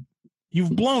blown it.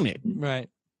 You've blown it. Right.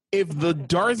 If the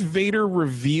Darth Vader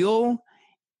reveal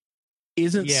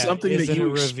isn't something that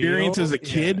you experience as a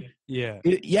kid,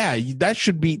 that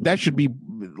should be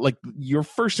like your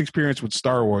first experience with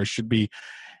Star Wars should be,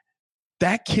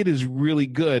 that kid is really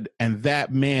good and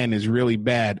that man is really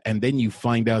bad, and then you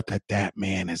find out that that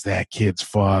man is that kid's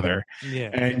father,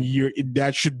 and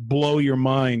that should blow your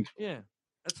mind.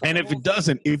 And if it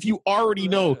doesn't, if you already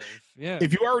know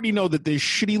that this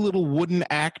shitty little wooden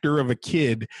actor of a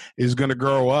kid is going to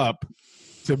grow up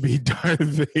to be Darth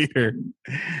Vader,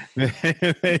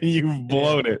 then you've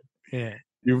blown it.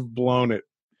 You've blown it.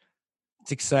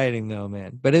 It's exciting though,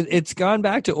 man. But it's gone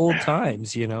back to old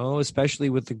times, especially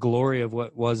with the glory of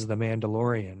what was the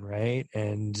Mandalorian, right?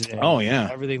 And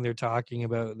everything they're talking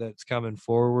about that's coming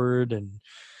forward. And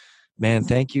man,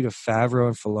 thank you to Favreau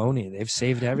and Filoni. They've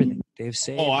saved everything.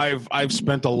 I've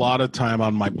spent a lot of time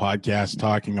on my podcast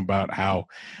talking about how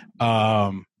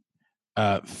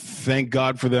thank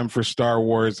God for them for Star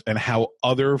Wars, and how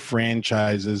other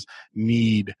franchises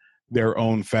need their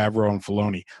own Favreau and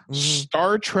Filoni.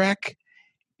 Star Trek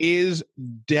is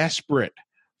desperate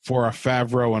for a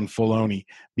Favreau and Filoni,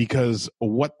 because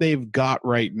what they've got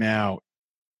right now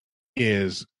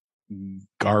is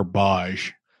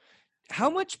garbage.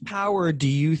 How much power do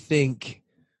you think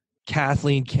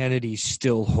Kathleen Kennedy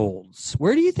still holds?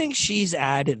 Where do you think she's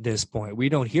at this point? We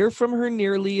don't hear from her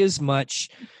nearly as much.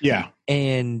 Yeah.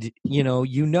 And,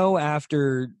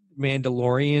 after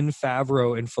Mandalorian,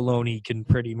 Favreau and Filoni can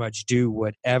pretty much do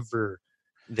whatever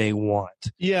they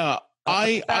want. Yeah.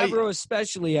 Favreau,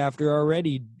 especially after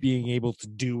already being able to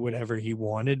do whatever he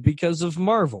wanted because of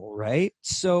Marvel, right?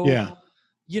 So,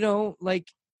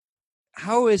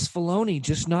 how is Filoni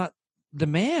just not the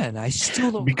man? I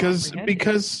still don't because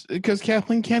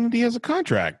Kathleen Kennedy has a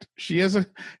contract. She has a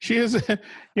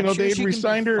they'd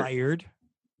resigned her. Fired.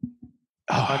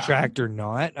 Contract or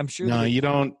not, I'm sure. No, you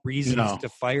don't. Reasons to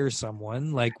fire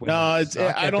someone like when I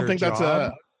don't think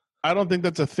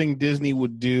that's a thing Disney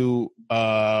would do.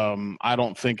 I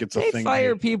don't think it's a thing. They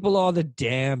fire people all the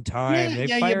damn time. They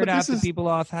fired half the people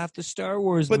off half the Star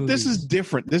Wars movies. This is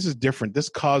different. This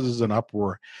causes an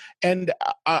uproar, and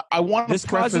I want to. This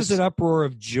causes an uproar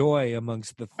of joy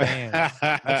amongst the fans.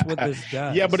 That's what this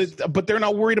does. Yeah, but they're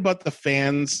not worried about the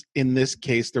fans in this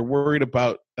case. They're worried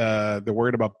about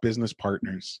business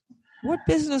partners. What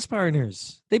business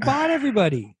partners? They bought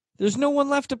everybody. There's no one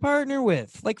left to partner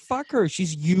with. Like, fuck her.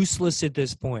 She's useless at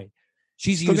this point.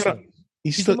 She's useless.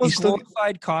 She's the most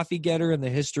glorified coffee getter in the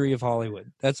history of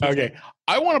Hollywood. That's okay.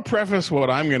 I want to preface what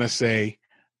I'm going to say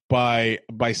by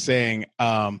saying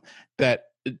that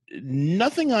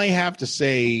nothing I have to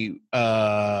say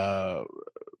has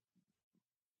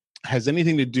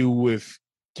anything to do with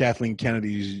Kathleen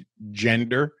Kennedy's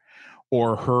gender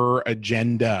or her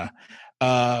agenda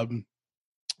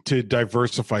to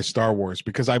diversify Star Wars,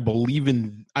 because I believe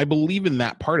in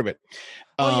that part of it.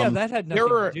 That had nothing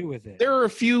to do with it. There are a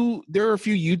few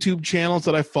YouTube channels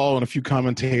that I follow and a few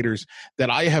commentators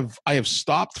that I have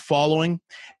stopped following,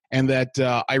 and that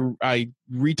I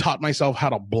retaught myself how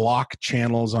to block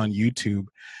channels on YouTube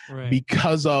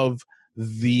because of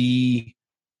the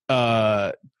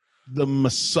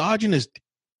misogynist.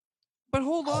 But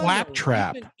hold on,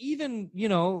 claptrap. Even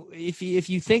if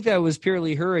you think that was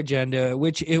purely her agenda,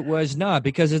 which it was not,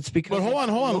 because it's because. But hold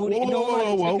on.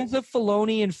 Whoa. Because of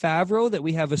Filoni and Favreau that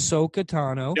we have Ahsoka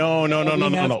Tano.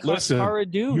 No. Listen,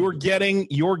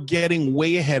 you're getting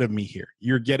way ahead of me here.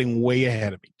 You're getting way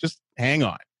ahead of me. Just hang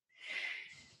on.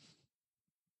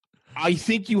 I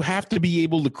think you have to be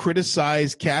able to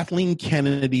criticize Kathleen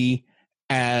Kennedy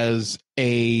as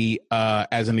an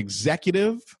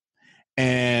executive,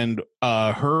 and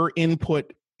her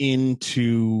input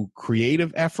into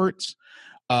creative efforts,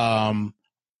 apart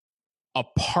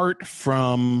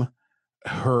from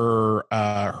her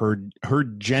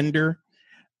gender.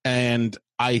 And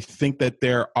I think that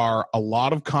there are a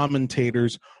lot of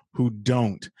commentators who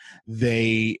don't.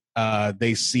 They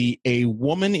see a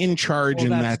woman in charge,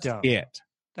 and that's dumb. it.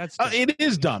 That's it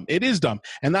is dumb. It is dumb,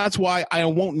 and that's why I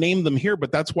won't name them here.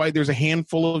 But that's why there's a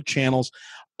handful of channels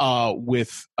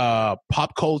with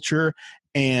pop culture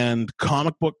and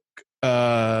comic book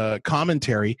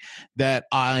commentary that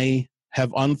I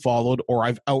have unfollowed or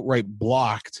I've outright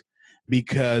blocked,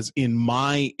 because in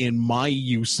my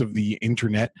use of the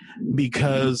internet,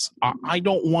 because I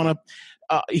don't want to.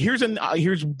 Here's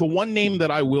the one name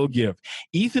that I will give: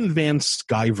 Ethan Van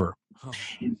Sciver.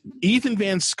 Ethan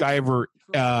Van Sciver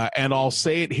and I'll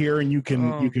say it here, and you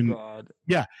can God.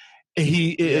 yeah.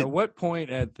 What point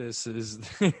at this is?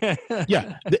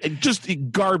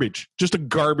 Just garbage, just a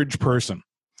garbage person.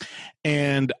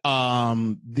 And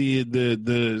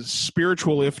the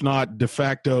spiritual, if not de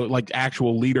facto, like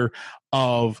actual leader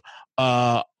of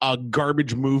a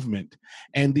garbage movement.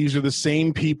 And these are the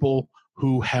same people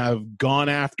who have gone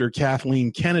after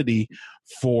Kathleen Kennedy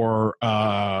for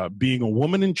being a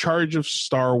woman in charge of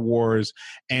Star Wars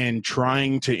and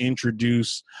trying to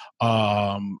introduce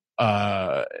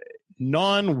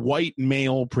non-white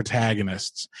male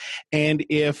protagonists. And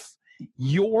if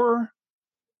your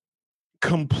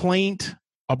complaint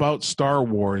about Star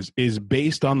Wars is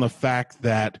based on the fact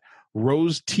that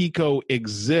Rose Tico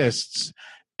exists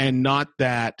and not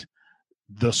that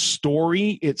the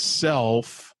story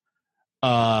itself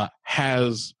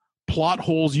has plot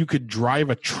holes you could drive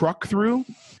a truck through,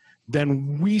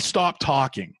 then we stop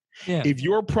talking. Yeah. If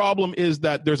your problem is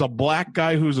that there's a black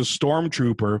guy who's a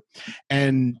stormtrooper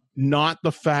and not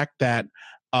the fact that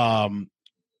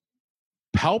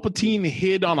Palpatine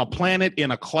hid on a planet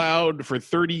in a cloud for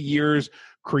 30 years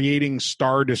creating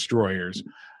star destroyers,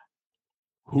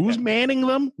 who's manning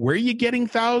them? Where are you getting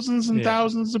thousands and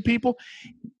thousands of people?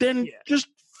 Then just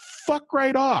fuck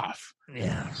right off.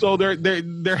 Yeah. So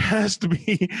there has to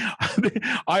be.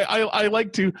 I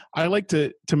like to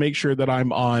make sure that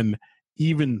I'm on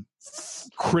even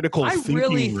critical. I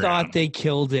really thought they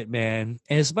killed it, man.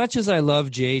 And as much as I love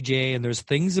JJ, and there's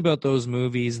things about those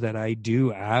movies that I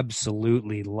do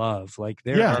absolutely love, like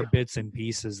there are bits and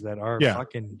pieces that are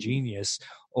fucking genius.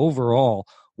 Overall,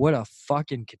 what a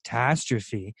fucking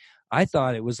catastrophe. I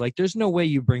thought it was like, there's no way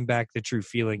you bring back the true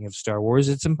feeling of Star Wars.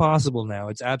 It's impossible now.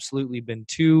 It's absolutely been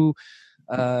too,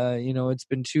 it's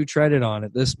been too treaded on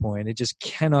at this point. It just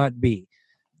cannot be.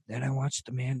 Then I watched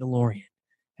The Mandalorian,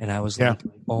 and I was like,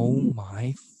 oh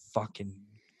my fucking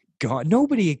God.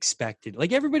 Nobody expected,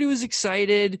 like everybody was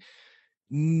excited.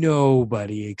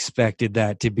 Nobody expected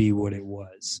that to be what it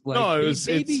was. Like, no, it was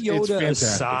Baby Yoda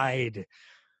aside.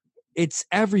 It's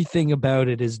everything about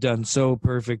it is done so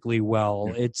perfectly well.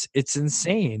 It's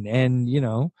insane. And,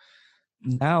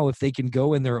 now if they can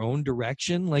go in their own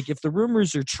direction, like if the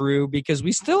rumors are true, because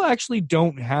we still actually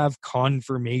don't have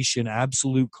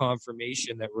absolute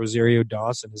confirmation that Rosario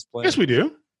Dawson is playing. Yes, we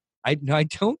do. I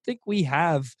don't think we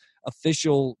have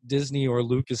official Disney or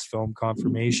Lucasfilm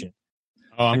confirmation.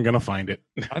 Oh, I'm going to find it.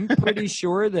 I'm pretty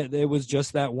sure that it was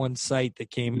just that one site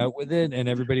that came out with it, and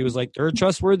everybody was like, they're a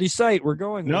trustworthy site. We're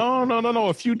going. No.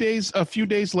 A few days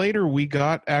later, we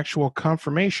got actual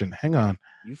confirmation. Hang on.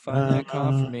 You find that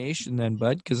confirmation then,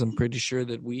 bud, because I'm pretty sure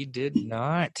that we did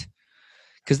not.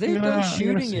 Because they're done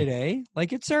shooting it, eh?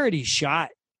 Like, it's already shot.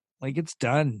 Like, it's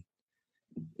done.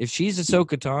 If she's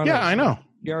Ahsoka Tano. Yeah, I know.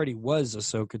 She already was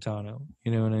Ahsoka Tano.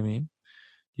 You know what I mean? Do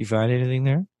you find anything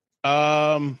there?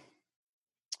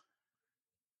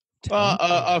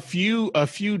 A few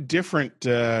different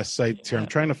sites here. I'm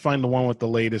trying to find the one with the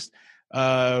latest.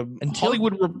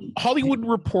 Hollywood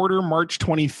Reporter, March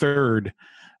 23rd.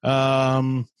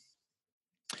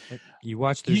 You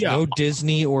watch. There's no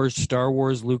Disney or Star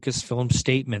Wars Lucasfilm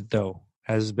statement though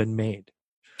has been made.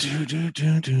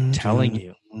 Telling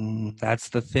you, that's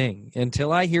the thing.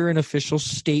 Until I hear an official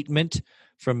statement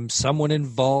from someone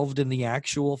involved in the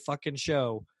actual fucking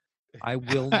show, I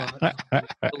will not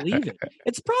believe it.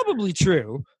 It's probably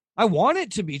true. I want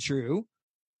it to be true.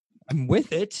 I'm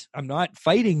with it. I'm not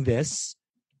fighting this,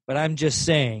 but I'm just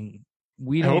saying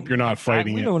I hope you're not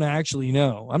fighting it. We don't actually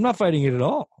know. I'm not fighting it at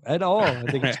all. I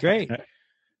think it's great.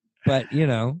 But,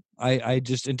 I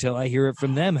just, until I hear it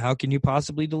from them, how can you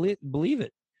possibly believe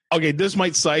it? Okay, this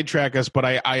might sidetrack us, but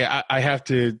I have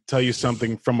to tell you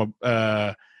something from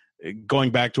going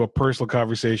back to a personal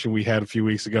conversation we had a few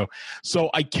weeks ago.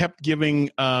 So I kept giving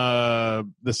the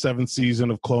 7th season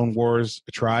of Clone Wars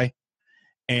a try.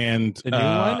 And the new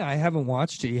one? I haven't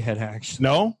watched it yet, actually.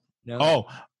 No? Oh,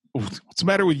 what's the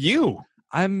matter with you?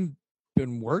 I'm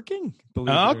been working.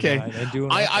 Okay.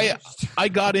 I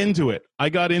got into it.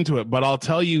 But I'll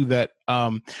tell you that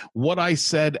what I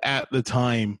said at the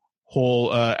time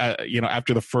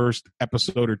after the first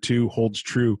episode or two holds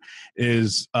true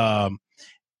is I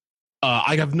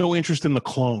have no interest in the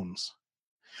clones.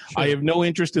 Sure. I have no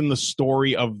interest in the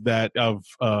story of that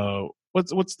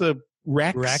what's the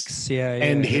Rex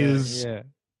and his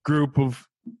group of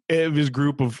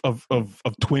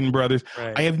twin brothers.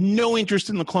 Right. I have no interest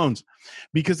in the clones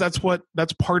because that's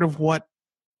part of what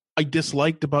I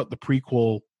disliked about the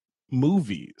prequel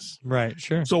movies. Right,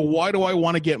 sure. So why do I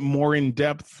want to get more in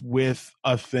depth with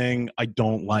a thing I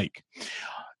don't like?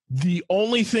 The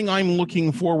only thing I'm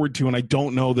looking forward to, and I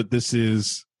don't know that this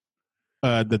is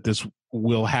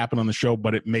will happen on the show,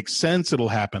 but it makes sense it'll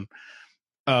happen.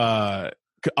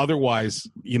 Otherwise,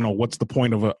 what's the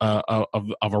point of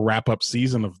a wrap up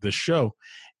season of this show?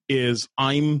 Is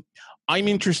I'm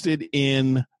interested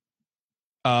in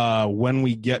when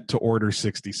we get to Order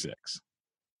 66.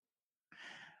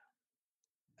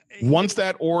 Once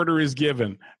that order is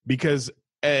given, because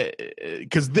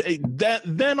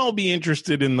then I'll be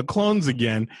interested in the clones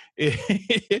again. Do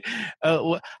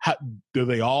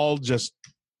they all just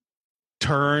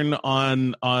turn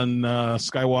on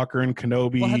Skywalker and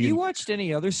Kenobi? Well, have you watched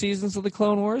any other seasons of the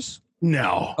Clone Wars?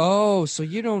 No. Oh, so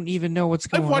you don't even know what's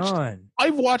going on.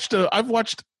 I've watched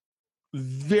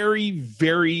very,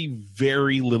 very,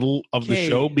 very little of the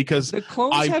show because the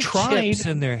clones have chips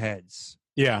in their heads.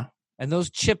 Yeah. And those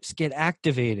chips get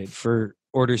activated for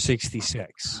Order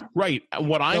 66. Right.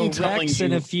 What I'm telling Rex you,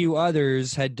 and a few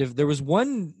others there was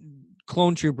one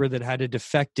clone trooper that had a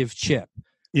defective chip,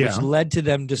 which led to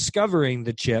them discovering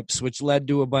the chips, which led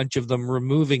to a bunch of them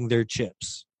removing their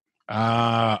chips.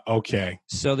 Okay.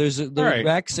 So right.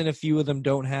 Rex and a few of them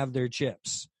don't have their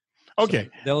chips. Okay. So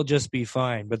they'll just be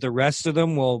fine. But the rest of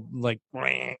them will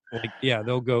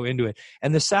they'll go into it.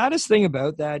 And the saddest thing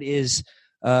about that is,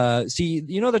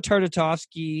 the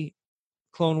Tartakovsky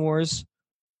Clone Wars,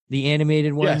 the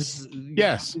animated ones?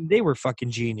 Yes. They were fucking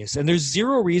genius. And there's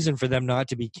zero reason for them not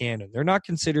to be canon. They're not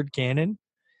considered canon.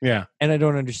 Yeah. And I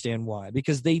don't understand why.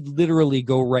 Because they literally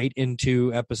go right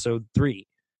into episode 3.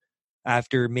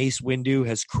 After Mace Windu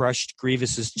has crushed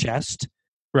Grievous's chest.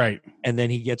 Right. And then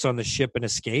he gets on the ship and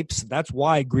escapes. That's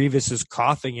why Grievous is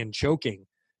coughing and choking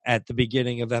at the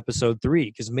beginning of episode 3.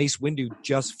 Because Mace Windu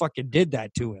just fucking did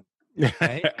that to him.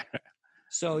 Right?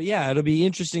 So yeah, it'll be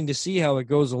interesting to see how it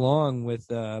goes along with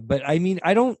but I mean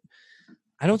I don't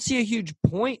see a huge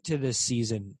point to this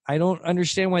season. I don't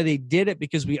understand why they did it,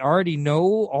 because we already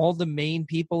know all the main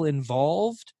people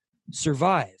involved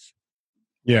survive.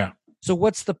 Yeah. So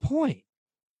what's the point?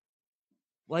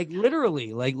 Like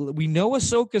literally, we know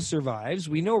Ahsoka survives,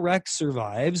 we know Rex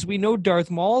survives, we know Darth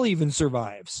Maul even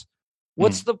survives.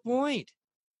 What's the point?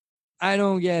 I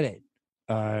don't get it.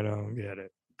 Well,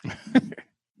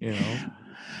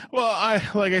 I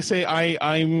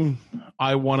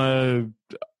want to.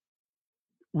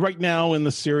 Right now in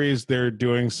the series, they're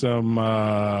doing some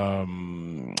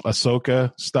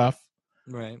Ahsoka stuff,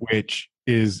 right? Which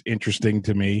is interesting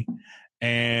to me,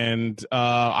 and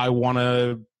I want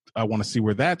to see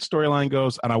where that storyline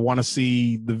goes, and I want to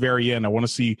see the very end. I want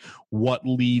to see what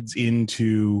leads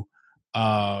into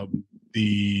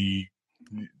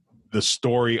the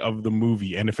story of the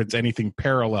movie, and if it's anything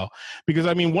parallel. Because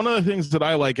I mean, one of the things that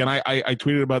I like, and I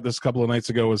tweeted about this a couple of nights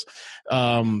ago, was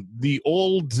the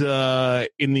old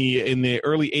in the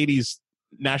early 80s,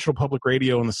 National Public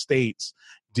Radio in the States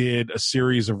did a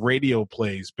series of radio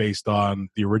plays based on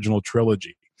the original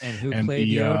trilogy. And who played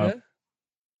Yoda?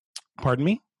 Pardon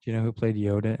me? Do you know who played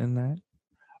Yoda in that?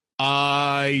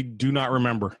 I do not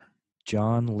remember.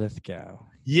 John Lithgow.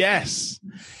 Yes,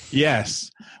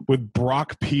 with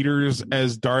Brock Peters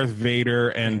as Darth Vader,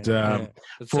 and it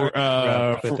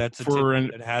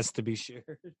has to be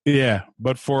shared. Yeah,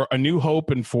 but for A New Hope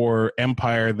and for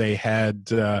Empire, they had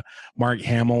Mark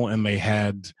Hamill and they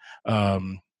had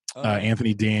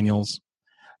Anthony Daniels,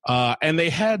 and they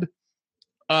had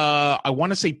I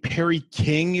want to say Perry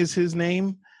King is his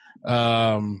name.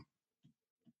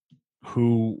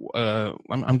 Who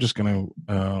I'm just gonna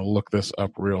look this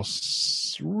up real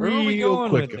Where are we going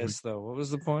quick. With this, though? What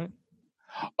was the point?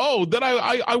 Oh, that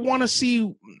I want to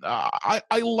see.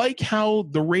 I like how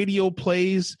the radio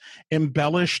plays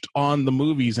embellished on the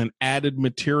movies and added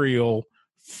material.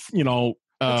 That's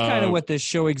kind of what this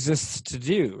show exists to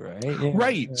do, right? Yeah.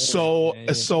 Right. So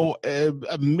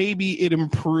maybe it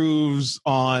improves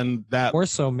on that. More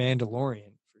so Mandalorian.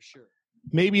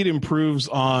 Maybe it improves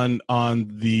on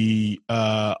the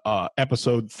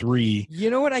episode 3.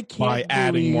 You know what I can't by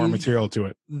adding more material to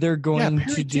it. They're going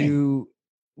to do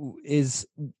is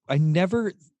I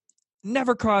never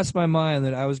crossed my mind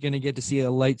that I was going to get to see a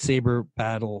lightsaber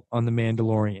battle on the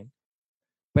Mandalorian,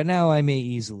 but now I may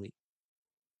easily.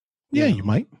 Yeah, you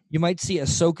might. You might see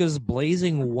Ahsoka's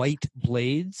blazing white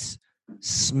blades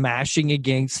smashing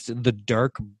against the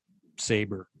dark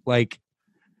saber, like.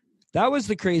 That was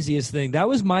the craziest thing. That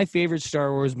was my favorite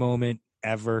Star Wars moment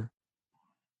ever,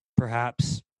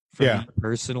 perhaps, for me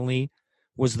personally,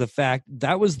 was the fact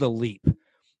that was the leap.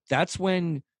 That's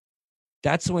when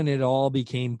it all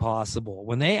became possible.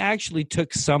 When they actually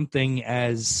took something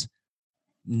as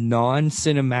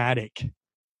non-cinematic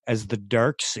as the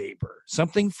Darksaber,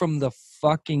 something from the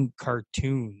fucking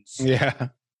cartoons. Yeah.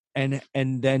 And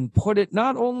then put it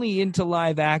not only into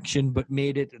live action, but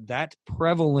made it that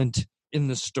prevalent in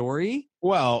the story.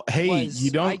 Well, hey,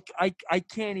 you don't. I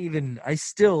can't even. It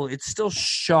still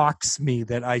shocks me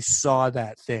that I saw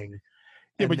that thing.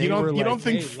 Yeah, but you don't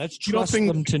think hey, let's trust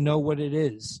them to know what it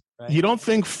is. Right? You don't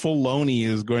think Filoni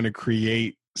is going to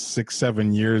create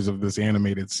 6-7 years of this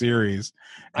animated series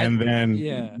and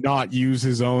then not use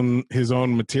his own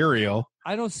material?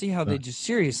 I don't see how they just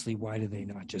seriously. Why do they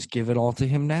not just give it all to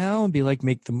him now and be like,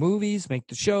 make the movies, make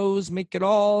the shows, make it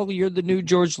all? You're the new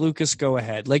George Lucas. Go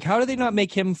ahead. Like, how do they not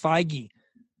make him Feige?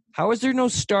 How is there no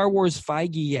Star Wars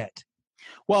Feige yet?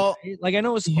 Well, like I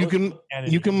know it's you can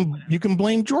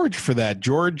blame George for that.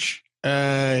 George,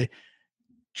 I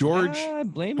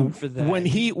blame him for that. When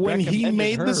he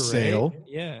made the sale, right?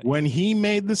 Yeah. When he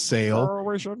made the sale,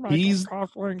 he's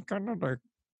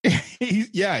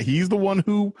he's the one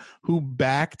who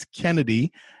backed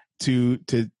Kennedy to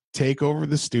take over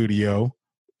the studio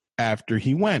after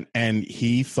he went, and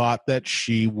he thought that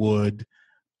she would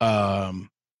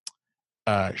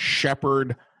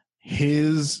shepherd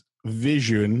his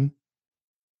vision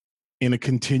in a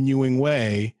continuing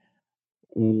way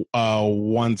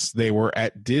once they were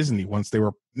at Disney. Once they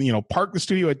were park the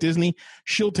studio at Disney,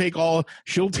 she'll take all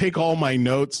my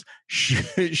notes.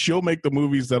 She'll make the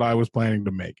movies that I was planning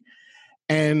to make.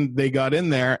 And they got in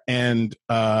there, and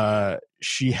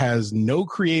she has no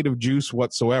creative juice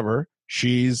whatsoever.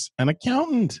 She's an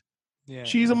accountant. Yeah.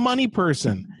 She's a money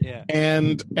person. Yeah.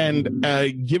 And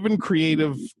given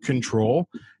creative control,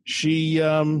 she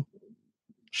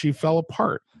fell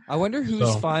apart. I wonder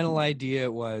whose final idea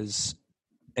it was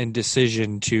and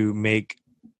decision to make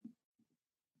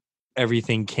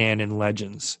everything canon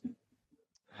Legends.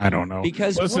 I don't know.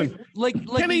 Because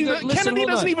Kennedy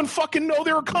doesn't even fucking know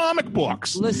there are comic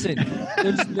books. Listen,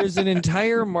 there's an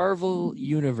entire Marvel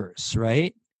universe,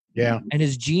 right? Yeah. And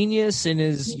as genius and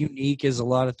as unique as a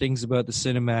lot of things about the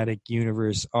cinematic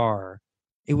universe are,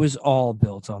 it was all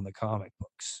built on the comic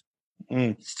books.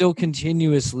 Still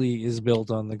continuously is built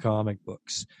on the comic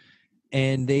books.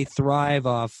 And they thrive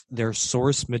off their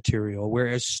source material,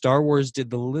 whereas Star Wars did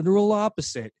the literal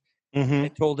opposite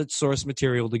and told its source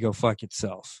material to go fuck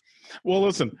itself. Well,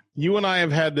 listen, you and I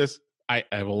have had this. I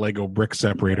have a Lego brick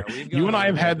separator. Yeah, you and I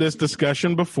have had this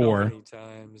discussion before. Many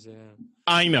times, yeah.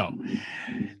 I know.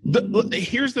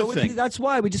 Here's the thing. That's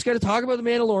why we just got to talk about the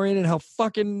Mandalorian and how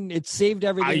fucking it saved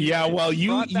everything.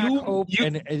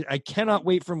 And I cannot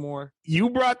wait for more. You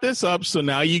brought this up, so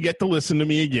now you get to listen to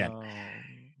me again.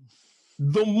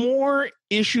 The more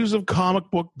issues of comic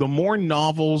book, the more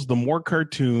novels, the more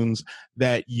cartoons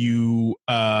that you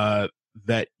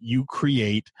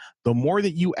create, the more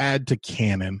that you add to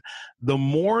canon, the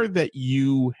more that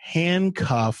you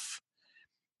handcuff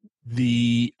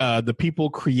the people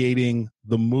creating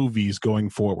the movies going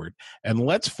forward. And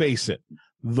let's face it,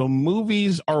 the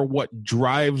movies are what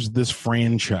drives this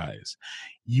franchise.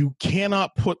 You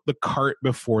cannot put the cart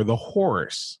before the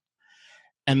horse.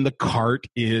 And the cart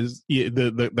is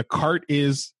the cart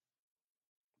is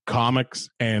comics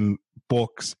and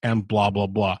books and blah blah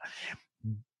blah.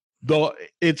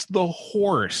 It's the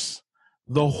horse.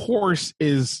 The horse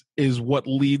is what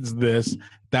leads this.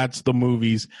 That's the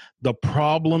movies. The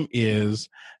problem is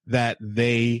that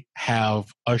they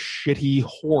have a shitty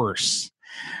horse.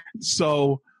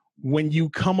 So when you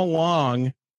come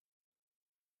along,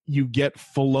 you get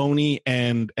Filoni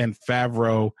and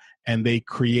Favreau, and they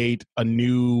create a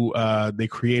new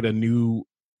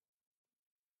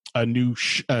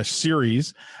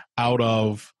series out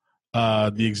of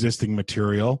the existing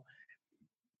material.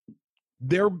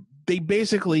 They're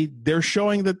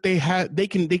showing that they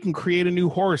can create a new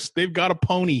horse. They've got a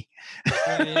pony.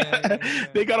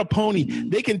 They got a pony.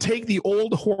 They can take the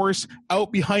old horse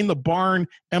out behind the barn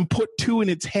and put two in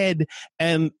its head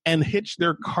and hitch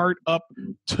their cart up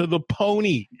to the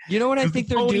pony. You know what I think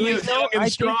they're doing? I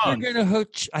think they're going to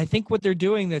hook. I think what they're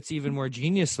doing that's even more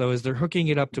genius though is they're hooking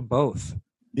it up to both.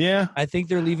 Yeah, I think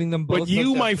they're leaving them both. But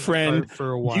you, my friend,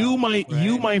 for a while, you,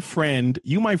 my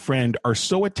friend, are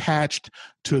so attached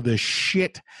to the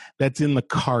shit that's in the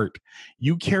cart.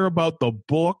 You care about the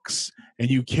books, and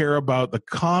you care about the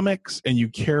comics, and you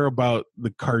care about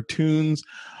the cartoons.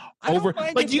 Over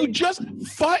like you just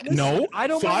five. No, I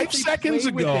don't. 5 seconds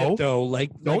ago, though,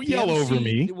 don't yell over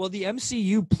me. Well, the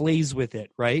MCU plays with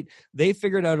it, right? They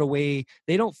figured out a way.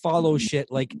 They don't follow shit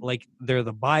like they're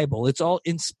the Bible. It's all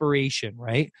inspiration,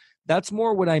 right? That's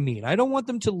more what I mean. I don't want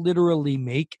them to literally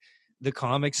make the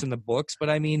comics and the books, but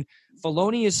I mean,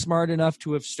 Filoni is smart enough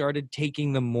to have started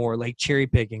taking them more, like cherry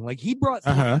picking. Like he brought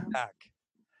things back.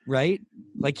 Right?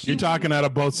 Like you're talking out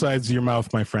of both sides of your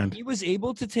mouth, my friend. He was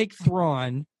able to take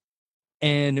Thrawn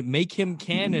and make him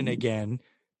canon again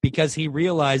because he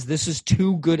realized this is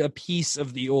too good a piece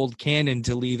of the old canon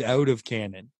to leave out of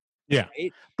canon. Yeah,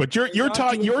 right? but you're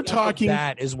talking.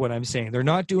 That is what I'm saying. They're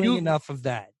not doing enough of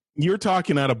that. You're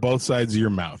talking out of both sides of your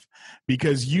mouth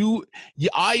because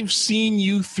I've seen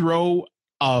you throw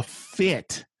a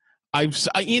fit.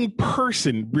 In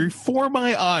person before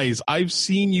my eyes, I've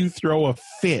seen you throw a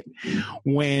fit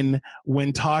when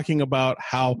talking about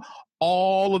how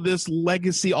all of this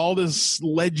legacy, all this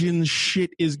legend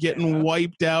shit is getting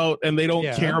wiped out and they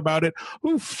don't care about it.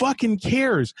 Who fucking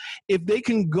cares? If they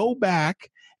can go back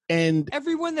and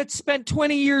everyone that spent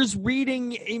 20 years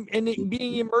reading and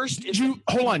being immersed in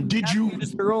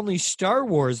it's their only Star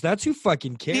Wars. That's who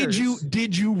fucking cares.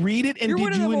 Did you read it and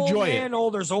did you enjoy it? Oh,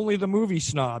 there's only the movie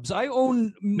snobs. I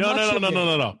own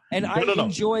no. And I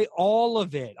enjoy all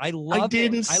of it. I love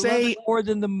it. I love it more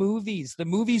than the movies. The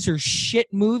movies are shit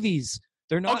movies.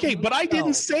 They're not okay, but I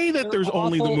didn't say that there's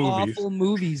only the movies. Awful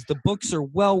movies. The books are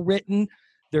well written.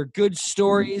 They're good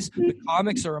stories. The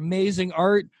comics are amazing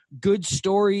art, good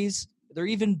stories. They're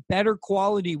even better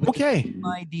quality with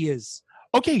ideas.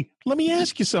 Okay, let me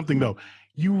ask you something, though.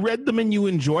 You read them and you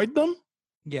enjoyed them?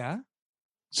 Yeah.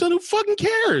 So who fucking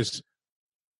cares?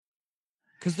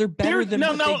 Because they're better than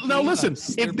now listen,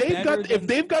 if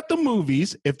they've got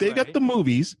the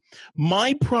movies,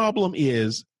 my problem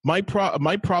is my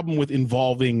problem with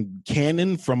involving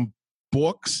canon from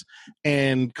books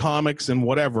and comics and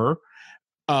whatever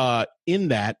in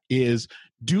that is,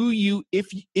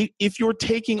 if you're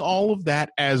taking all of that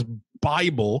as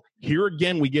Bible, here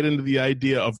again we get into the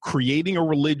idea of creating a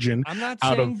religion. I'm not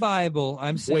saying Bible.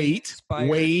 I'm saying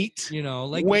wait.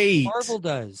 Marvel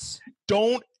does.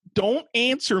 Don't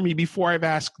answer me before I've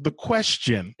asked the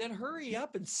question. Then hurry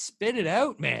up and spit it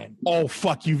out, man. Oh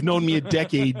fuck! You've known me a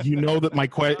decade. You know that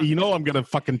I'm gonna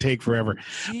fucking take forever.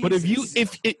 Jesus. But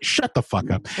if shut the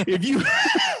fuck up. If you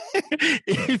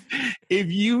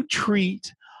if you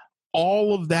treat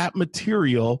all of that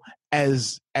material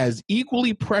as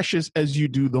equally precious as you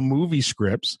do the movie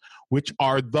scripts, which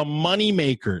are the money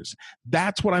makers.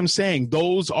 That's what I'm saying.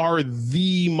 Those are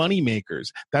the money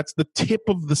makers. That's the tip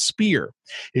of the spear.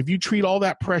 If you treat all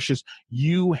that precious,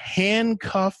 you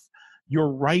handcuff your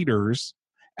writers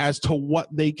as to what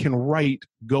they can write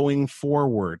going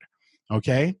forward.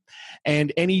 Okay?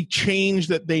 And any change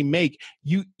that they make,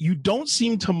 you don't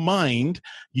seem to mind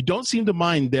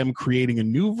them creating a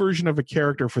new version of a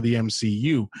character for the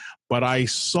MCU. But I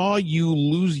saw you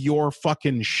lose your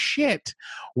fucking shit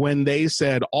when they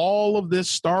said all of this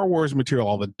Star Wars material,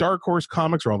 all the Dark Horse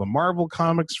comics or all the Marvel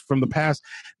comics from the past,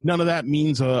 none of that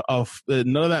means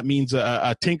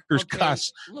a tinker's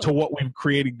cuss to what we've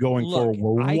created going forward.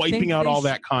 We're wiping out all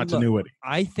that continuity.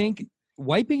 I think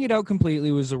wiping it out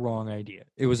completely was the wrong idea.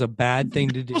 It was a bad thing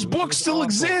to do. Those books still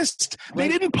exist. Right? They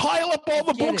didn't pile up all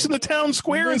the books in the town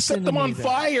square and set them on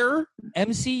fire.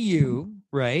 MCU,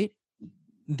 right?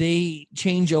 They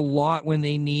change a lot when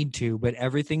they need to, but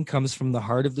everything comes from the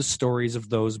heart of the stories of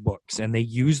those books, and they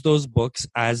use those books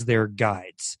as their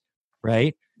guides,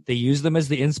 right? They use them as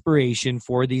the inspiration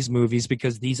for these movies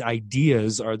because these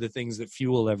ideas are the things that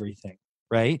fuel everything,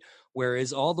 right?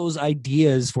 Whereas all those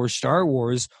ideas for Star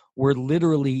Wars were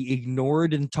literally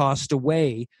ignored and tossed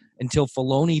away until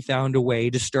Filoni found a way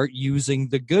to start using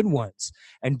the good ones.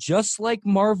 And just like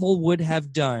Marvel would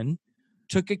have done,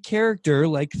 took a character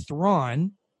like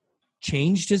Thrawn,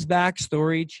 changed his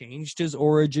backstory, changed his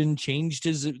origin, changed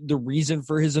the reason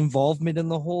for his involvement in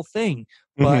the whole thing.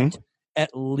 But at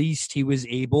least he was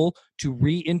able to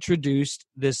reintroduce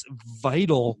this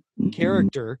vital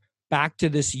character back to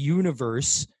this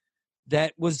universe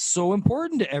that was so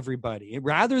important to everybody,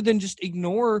 rather than just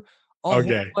ignore a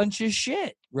whole bunch of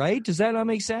shit, right? Does that not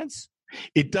make sense?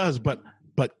 It does, but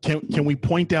can we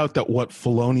point out that what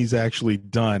Filoni's actually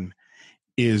done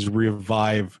is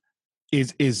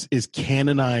is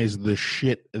canonize the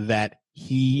shit that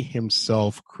he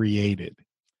himself created.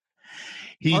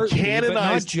 He canonized, but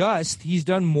not just. He's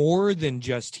done more than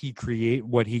just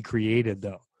what he created,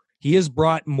 though. He has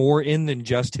brought more in than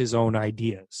just his own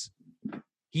ideas.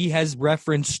 He has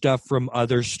referenced stuff from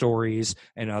other stories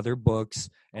and other books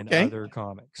and other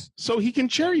comics. So he can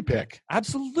cherry pick.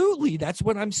 Absolutely. That's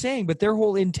what I'm saying. But their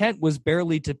whole intent was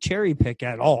barely to cherry pick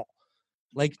at all.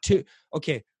 I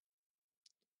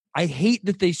hate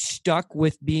that they stuck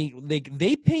with being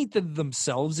they painted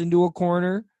themselves into a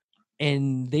corner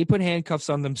and they put handcuffs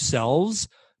on themselves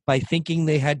by thinking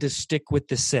they had to stick with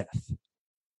the Sith.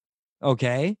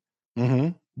 Okay? Mm-hmm.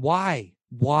 Why?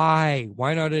 Why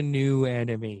not a new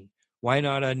enemy? Why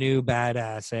not a new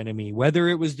badass enemy? Whether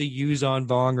it was the Yuuzhan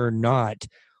Vong or not,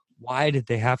 Why did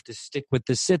they have to stick with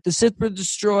the Sith? The Sith were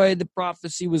destroyed. The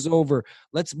prophecy was over.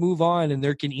 Let's move on, and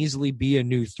there can easily be a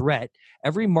new threat.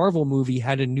 Every Marvel movie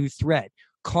had a new threat,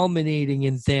 culminating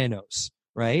in Thanos,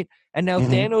 right? And now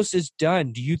Thanos is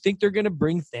done. Do you think they're going to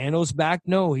bring Thanos back?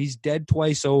 No, he's dead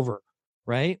twice over,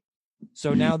 right?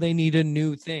 So now they need a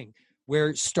new thing.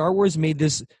 Where Star Wars made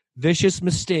this vicious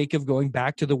mistake of going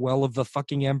back to the well of the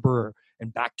fucking Emperor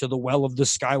and back to the well of the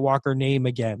Skywalker name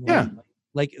again. Yeah.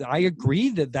 Like I agree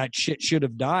that shit should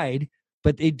have died,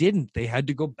 but they didn't. They had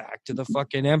to go back to the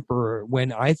fucking Emperor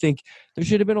when I think there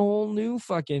should have been a whole new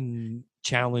fucking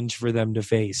challenge for them to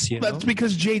face. You know? That's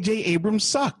because J.J. Abrams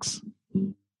sucks.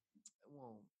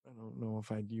 Well, I don't know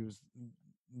if I'd use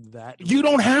that. You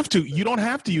don't have to. You don't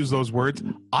have to use those words.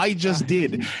 I just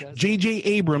did. J.J.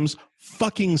 Abrams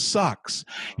fucking sucks.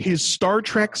 His Star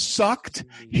Trek sucked.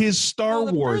 His Star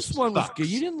Wars first one was sucks. good.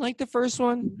 You didn't like the first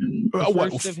one?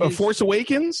 Force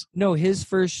Awakens? No, his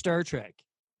first Star Trek.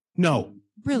 No.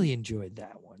 Really enjoyed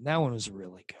that one. That one was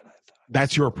really good, I thought.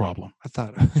 That's your problem. I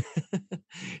thought.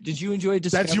 Did you enjoy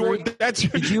Discovery?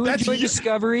 Did you enjoy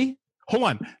Discovery? Hold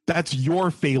on. That's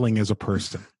your failing as a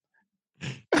person.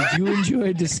 Did you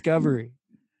enjoy Discovery?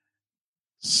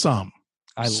 Some.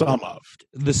 I loved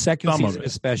the second season,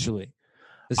 especially.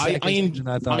 The second season,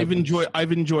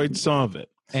 I've enjoyed some of it.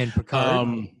 And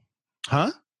Picard.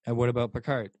 Huh? And what about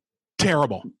Picard?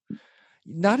 Terrible.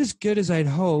 Not as good as I'd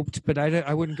hoped, but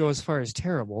I wouldn't go as far as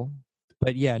terrible.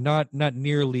 But yeah, not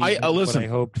nearly what I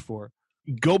hoped for.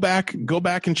 Go back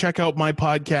and check out my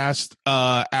podcast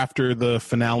after the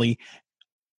finale.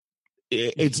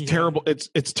 It's terrible. It's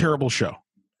a terrible show.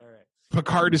 All right.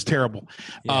 Picard is terrible.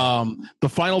 Yeah. The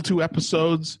final 2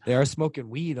 episodes. They are smoking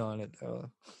weed on it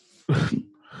though.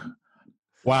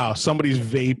 Wow, somebody's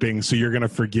vaping, so you're gonna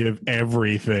forgive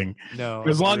everything. No,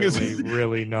 as long as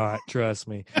really not. Trust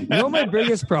me. You know what my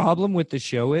biggest problem with the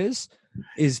show is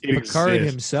Picard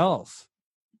himself.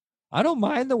 I don't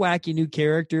mind the wacky new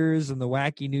characters and the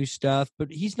wacky new stuff,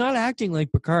 but he's not acting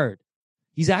like Picard.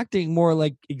 He's acting more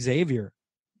like Xavier.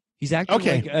 He's acting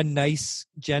like a nice,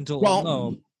 gentle.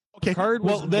 Picard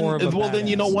was more of a badass. Then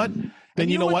you know what? Then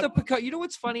you know what? You know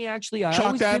what's funny? Actually, I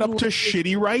chalk that up to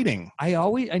shitty writing.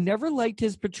 I never liked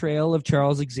his portrayal of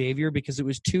Charles Xavier because it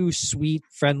was too sweet,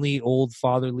 friendly, old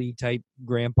fatherly type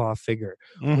grandpa figure.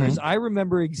 Whereas I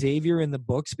remember Xavier in the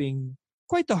books being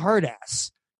quite the hard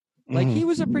ass. Like he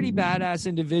was a pretty badass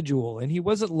individual, and he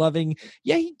wasn't loving.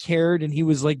 Yeah, he cared, and he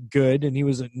was like good, and he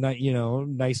was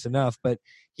nice enough. But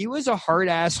he was a hard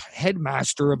ass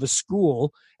headmaster of a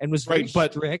school and was very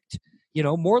strict.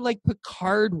 More like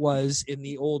Picard was in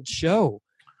the old show.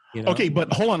 Okay,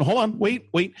 but hold on, wait.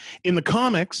 In the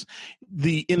comics,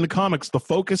 the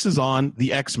focus is on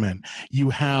the X-Men. You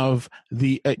have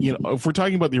the if we're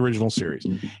talking about the original series,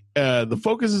 the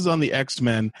focus is on the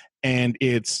X-Men, and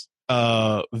it's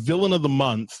villain of the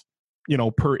month,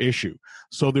 per issue.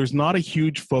 So there's not a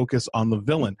huge focus on the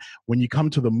villain. When you come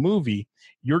to the movie,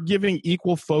 you're giving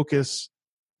equal focus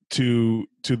to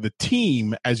the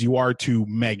team as you are to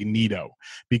Magneto,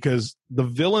 because the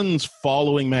villains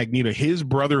following Magneto, his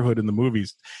brotherhood in the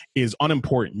movies is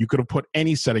unimportant. You could have put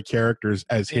any set of characters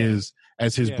as his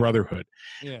brotherhood.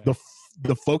 Yeah.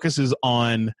 The focus is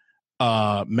on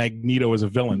Magneto as a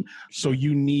villain. So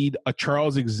you need a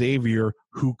Charles Xavier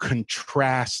who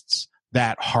contrasts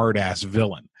that hard ass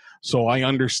villain. So I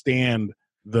understand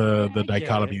the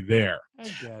dichotomy there. I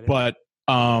get it. But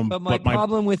my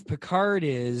problem with Picard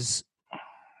is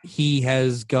he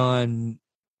has gone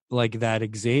like that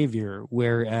Xavier,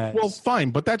 whereas... Well,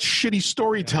 fine, but that's shitty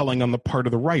storytelling on the part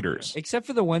of the writers. Except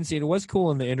for the one scene. It was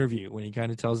cool in the interview when he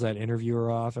kind of tells that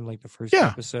interviewer off in like the first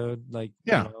episode, and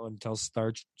tells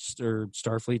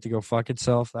Starfleet to go fuck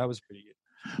itself. That was pretty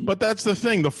good. But that's the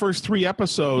thing. The first 3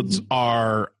 episodes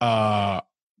are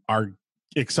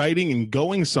exciting and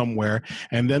going somewhere,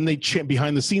 and then they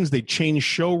behind the scenes they change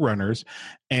showrunners,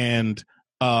 and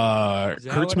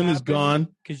Kurtzman is gone.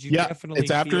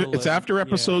 It's after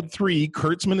episode 3.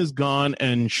 Kurtzman is gone,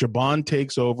 and Chabon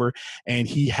takes over, and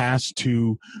he has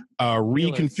to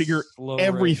reconfigure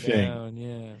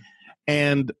everything.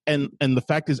 And the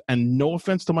fact is, and no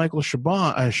offense to Michael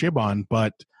Chabon,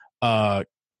 but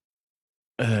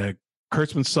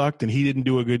Kurtzman sucked, and he didn't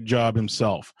do a good job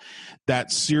himself.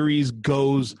 That series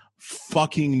goes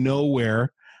fucking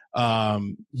nowhere.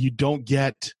 You don't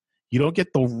get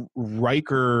the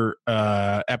Riker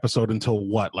episode until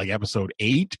what, like episode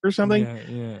 8 or something,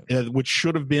 which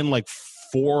should have been like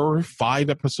 4 or 5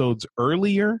 episodes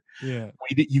earlier. Yeah.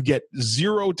 You get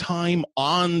zero time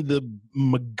on the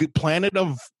planet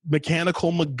of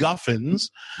mechanical MacGuffins.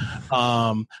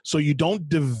 So you don't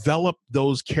develop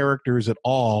those characters at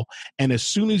all. And as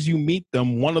soon as you meet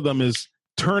them, one of them is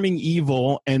turning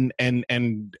evil and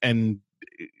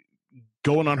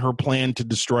going on her plan to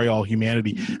destroy all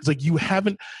humanity. It's like you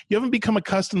haven't become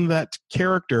accustomed to that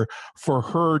character for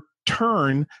her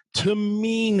turn to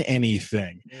mean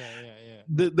anything.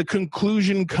 The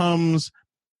conclusion comes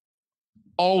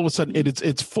all of a sudden.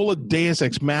 It's full of Deus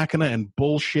Ex Machina and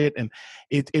bullshit, and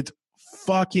it's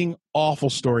fucking awful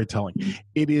storytelling.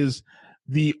 It is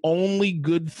the only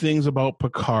good things about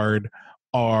Picard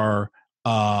are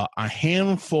a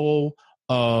handful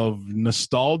of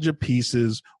nostalgia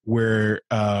pieces where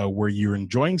you're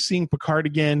enjoying seeing Picard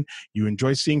again. You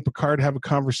enjoy seeing Picard have a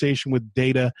conversation with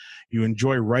Data. You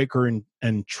enjoy Riker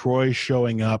and Troy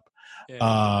showing up.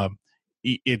 Yeah.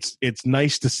 It's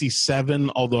nice to see Seven,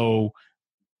 although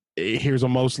here's a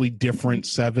mostly different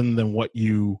Seven than what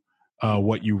you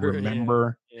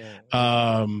remember.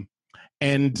 Yeah.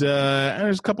 And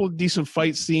there's a couple of decent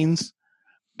fight scenes,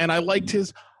 and I liked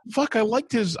his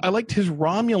Romulan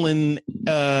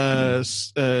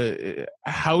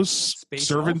house Space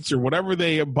servants elf? Or whatever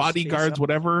they bodyguards,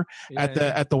 whatever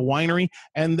at the winery,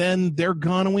 and then they're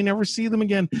gone and we never see them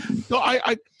again. So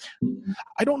I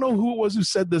don't know who it was who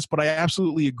said this, but I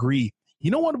absolutely agree.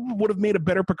 You know what would have made a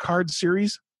better Picard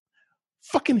series?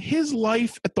 Fucking his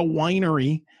life at the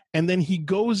winery, and then he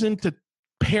goes into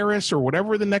Paris or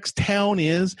whatever the next town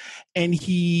is, and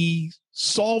he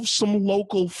solve some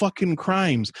local fucking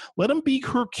crimes. Let him be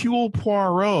Hercule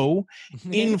Poirot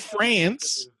in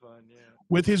France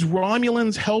with his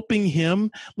Romulans helping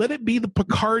him. Let it be the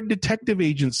Picard Detective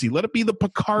Agency. Let it be the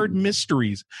Picard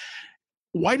Mysteries.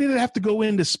 Why did it have to go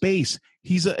into space?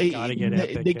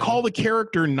 They call the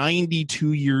character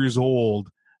 92 years old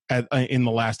in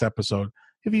the last episode.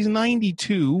 If he's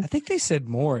 92, I think they said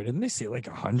more. Didn't they say like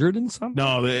 100 and something?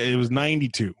 No, it was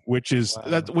 92, which is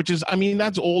that's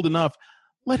old enough.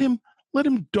 Let him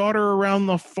daughter around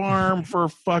the farm for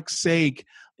fuck's sake.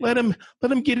 Let him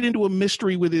get into a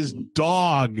mystery with his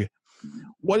dog.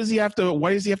 Why does he have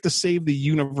to save the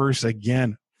universe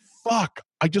again? Fuck.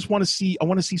 I want to see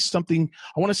something.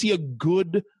 I want to see a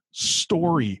good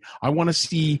story. I want to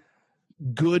see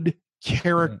good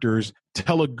characters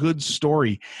tell a good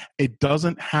story. It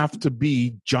doesn't have to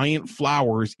be giant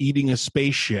flowers eating a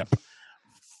spaceship.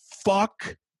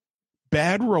 Fuck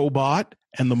Bad Robot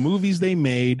and the movies they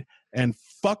made, and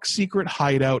fuck Secret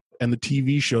Hideout and the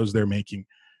TV shows they're making.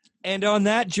 And on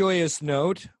that joyous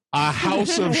note, a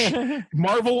house of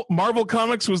Marvel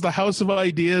Comics was the house of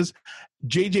ideas.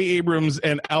 J.J. Abrams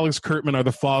and Alex Kurtzman are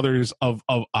the fathers of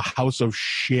a house of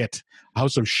shit, a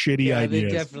house of shitty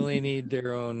ideas. They definitely need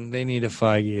their own. They need a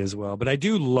Feige as well. But I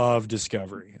do love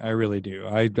Discovery. I really do.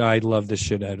 I love the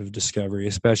shit out of Discovery,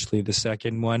 especially the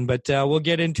second one. But we'll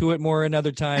get into it more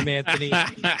another time, Anthony.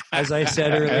 As I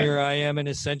said earlier, I am an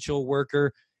essential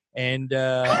worker, and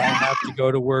I have to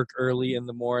go to work early in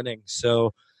the morning.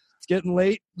 So it's getting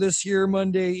late this year,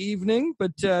 Monday evening.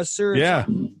 But, sir, it's a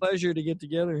pleasure to get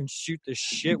together and shoot the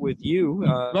shit with you.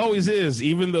 It always is,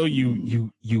 even though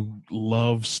you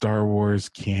love Star Wars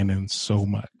canon so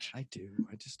much. I do.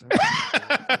 It's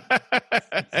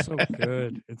so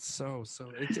good. It's so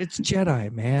it's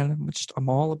Jedi, man. I'm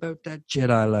all about that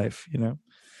Jedi life, you know.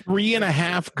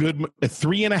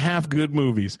 3.5 good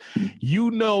movies. You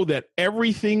know that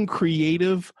everything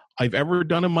creative I've ever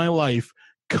done in my life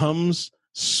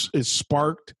is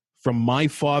sparked from my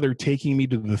father taking me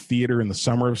to the theater in the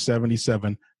summer of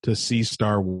 1977 to see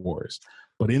Star Wars.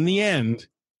 But in the end,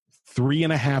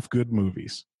 3.5 good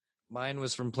movies. Mine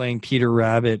was from playing Peter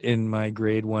Rabbit in my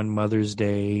grade 1 Mother's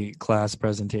Day class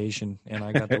presentation, and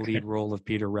I got the lead role of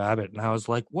Peter Rabbit, and I was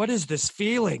like, what is this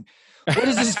feeling? What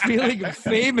is this feeling of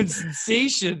fame and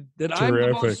sensation that I'm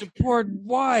the most important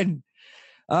one?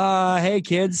 Hey,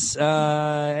 kids,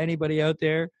 anybody out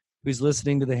there who's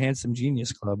listening to the Handsome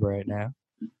Genius Club right now?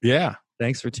 Yeah.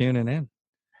 Thanks for tuning in.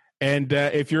 And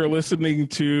if you're listening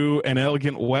to An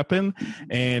Elegant Weapon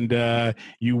and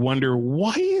you wonder,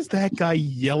 why is that guy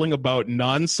yelling about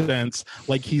nonsense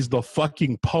like he's the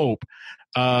fucking Pope?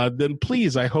 Then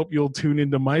please, I hope you'll tune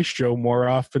into my show more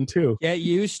often too. Get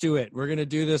used to it. We're going to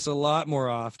do this a lot more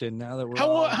often now that we're.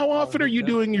 How often are you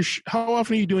doing your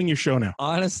show now?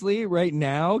 Honestly, right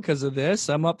now, because of this,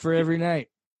 I'm up for every night.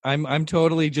 I'm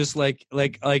totally just like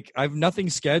I've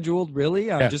nothing scheduled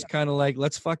really. I'm just kind of like,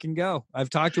 let's fucking go. I've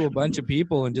talked to a bunch of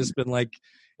people and just been like,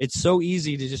 it's so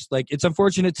easy to just like, it's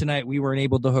unfortunate tonight we weren't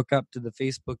able to hook up to the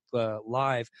Facebook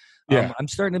Live. Yeah. I'm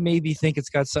starting to maybe think it's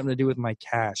got something to do with my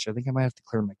cache. I think I might have to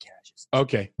clear my caches.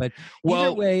 Okay. But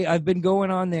either way, I've been going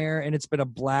on there and it's been a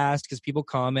blast because people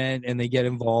comment and they get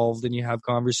involved and you have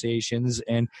conversations,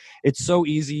 and it's so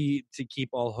easy to keep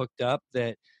all hooked up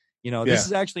that, this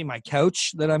is actually my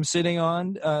couch that I'm sitting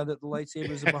on, that the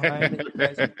lightsabers are behind. That you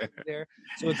guys are there.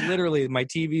 So it's literally my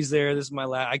TV's there. This is my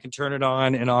I can turn it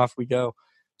on and off we go.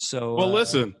 So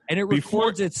listen, and it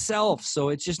records itself, so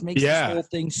it just makes this whole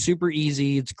thing super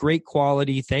easy. It's great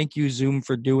quality. Thank you, Zoom,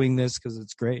 for doing this because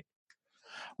it's great.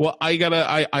 Well,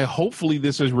 I hopefully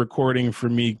this is recording for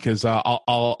me because I'll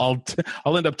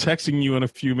end up texting you in a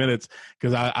few minutes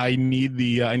because I need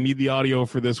the audio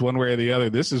for this one way or the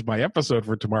other. This is my episode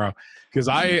for tomorrow because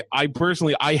I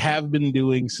personally I have been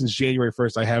doing since January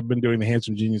 1st. I have been doing the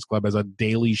Handsome Genius Club as a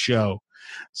daily show.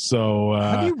 So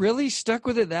have you really stuck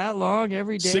with it that long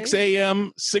every day? 6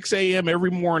 a.m.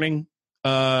 every morning.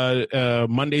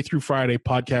 Monday through Friday,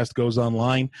 podcast goes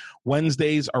online.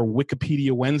 Wednesdays are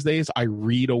Wikipedia Wednesdays. I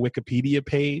read a Wikipedia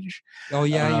page. Oh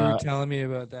yeah, you were telling me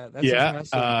about that. That's impressive.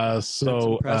 That's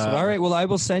impressive. All right, well, I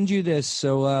will send you this.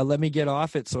 So let me get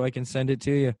off it so I can send it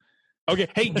to you. Okay.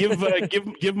 Hey, give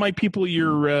my people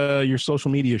your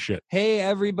social media shit. Hey,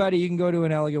 everybody, you can go to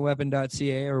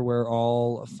anelegantweapon.ca or where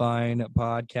all fine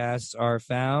podcasts are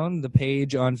found. The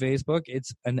page on Facebook,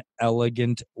 it's An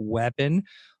Elegant Weapon.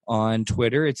 On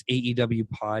Twitter, it's AEW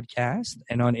Podcast.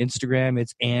 And on Instagram,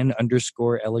 it's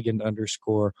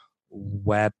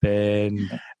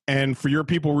an_elegant_weapon. And for your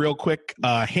people, real quick,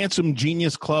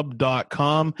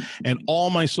 handsomegeniusclub.com and all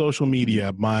my social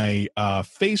media, my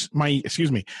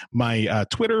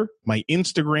Twitter, my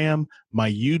Instagram, my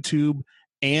YouTube,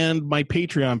 and my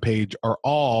Patreon page are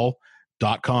all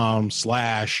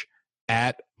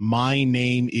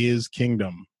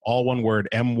 .com/@mynameIsKingdom. All one word,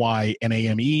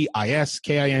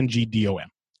 MYNAMEISKINGDOM.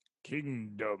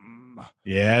 Kingdom.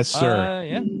 Yes, sir.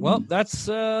 Yeah. Well, that's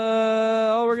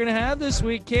all we're going to have this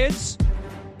week, kids.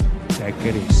 Take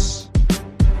it easy.